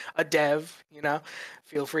a dev,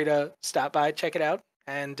 feel free to stop by, check it out.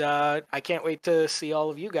 And I can't wait to see all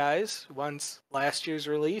of you guys once last year's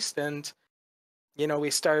released and, we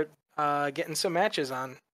start getting some matches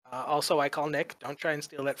on. Also, I call Nick. Don't try and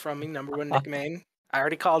steal that from me. Number one Nick main. I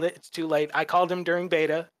already called it. It's too late. I called him during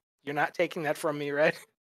beta. You're not taking that from me, right?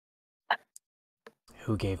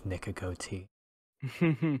 Who gave Nick a goatee?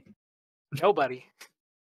 Nobody.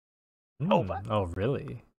 Nobody. Oh,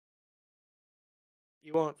 really?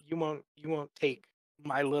 You won't take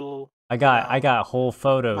my little. I got whole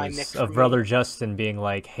photos of Brother Justin being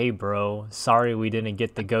like, "Hey, bro, sorry we didn't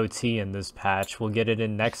get the goatee in this patch. We'll get it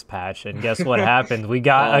in next patch." And guess what happened? We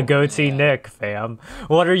got a goatee, Nick, fam.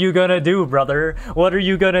 What are you gonna do, brother? What are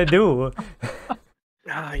you gonna do?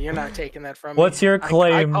 You're not taking that from me. What's your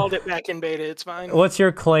claim? I called it back in beta. It's fine. What's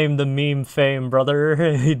your claim to meme fame, brother?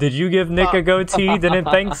 Did you give Nick a goatee? Didn't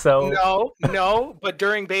think so. No. But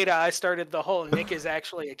during beta, I started the whole Nick is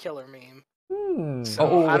actually a killer meme.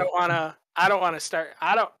 So I don't wanna start.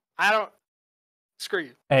 I don't. Screw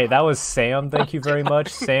you. Hey, that was Sam. Thank you very much.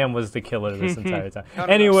 Sam was the killer this entire time. No,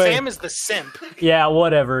 anyway, Sam is the simp. Yeah,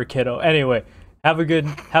 whatever, kiddo. Anyway, have a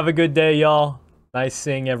good day, y'all. Nice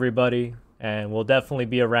seeing everybody. And we'll definitely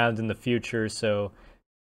be around in the future, so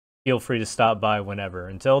feel free to stop by whenever.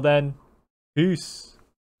 Until then, peace.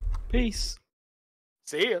 Peace.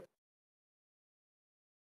 See ya.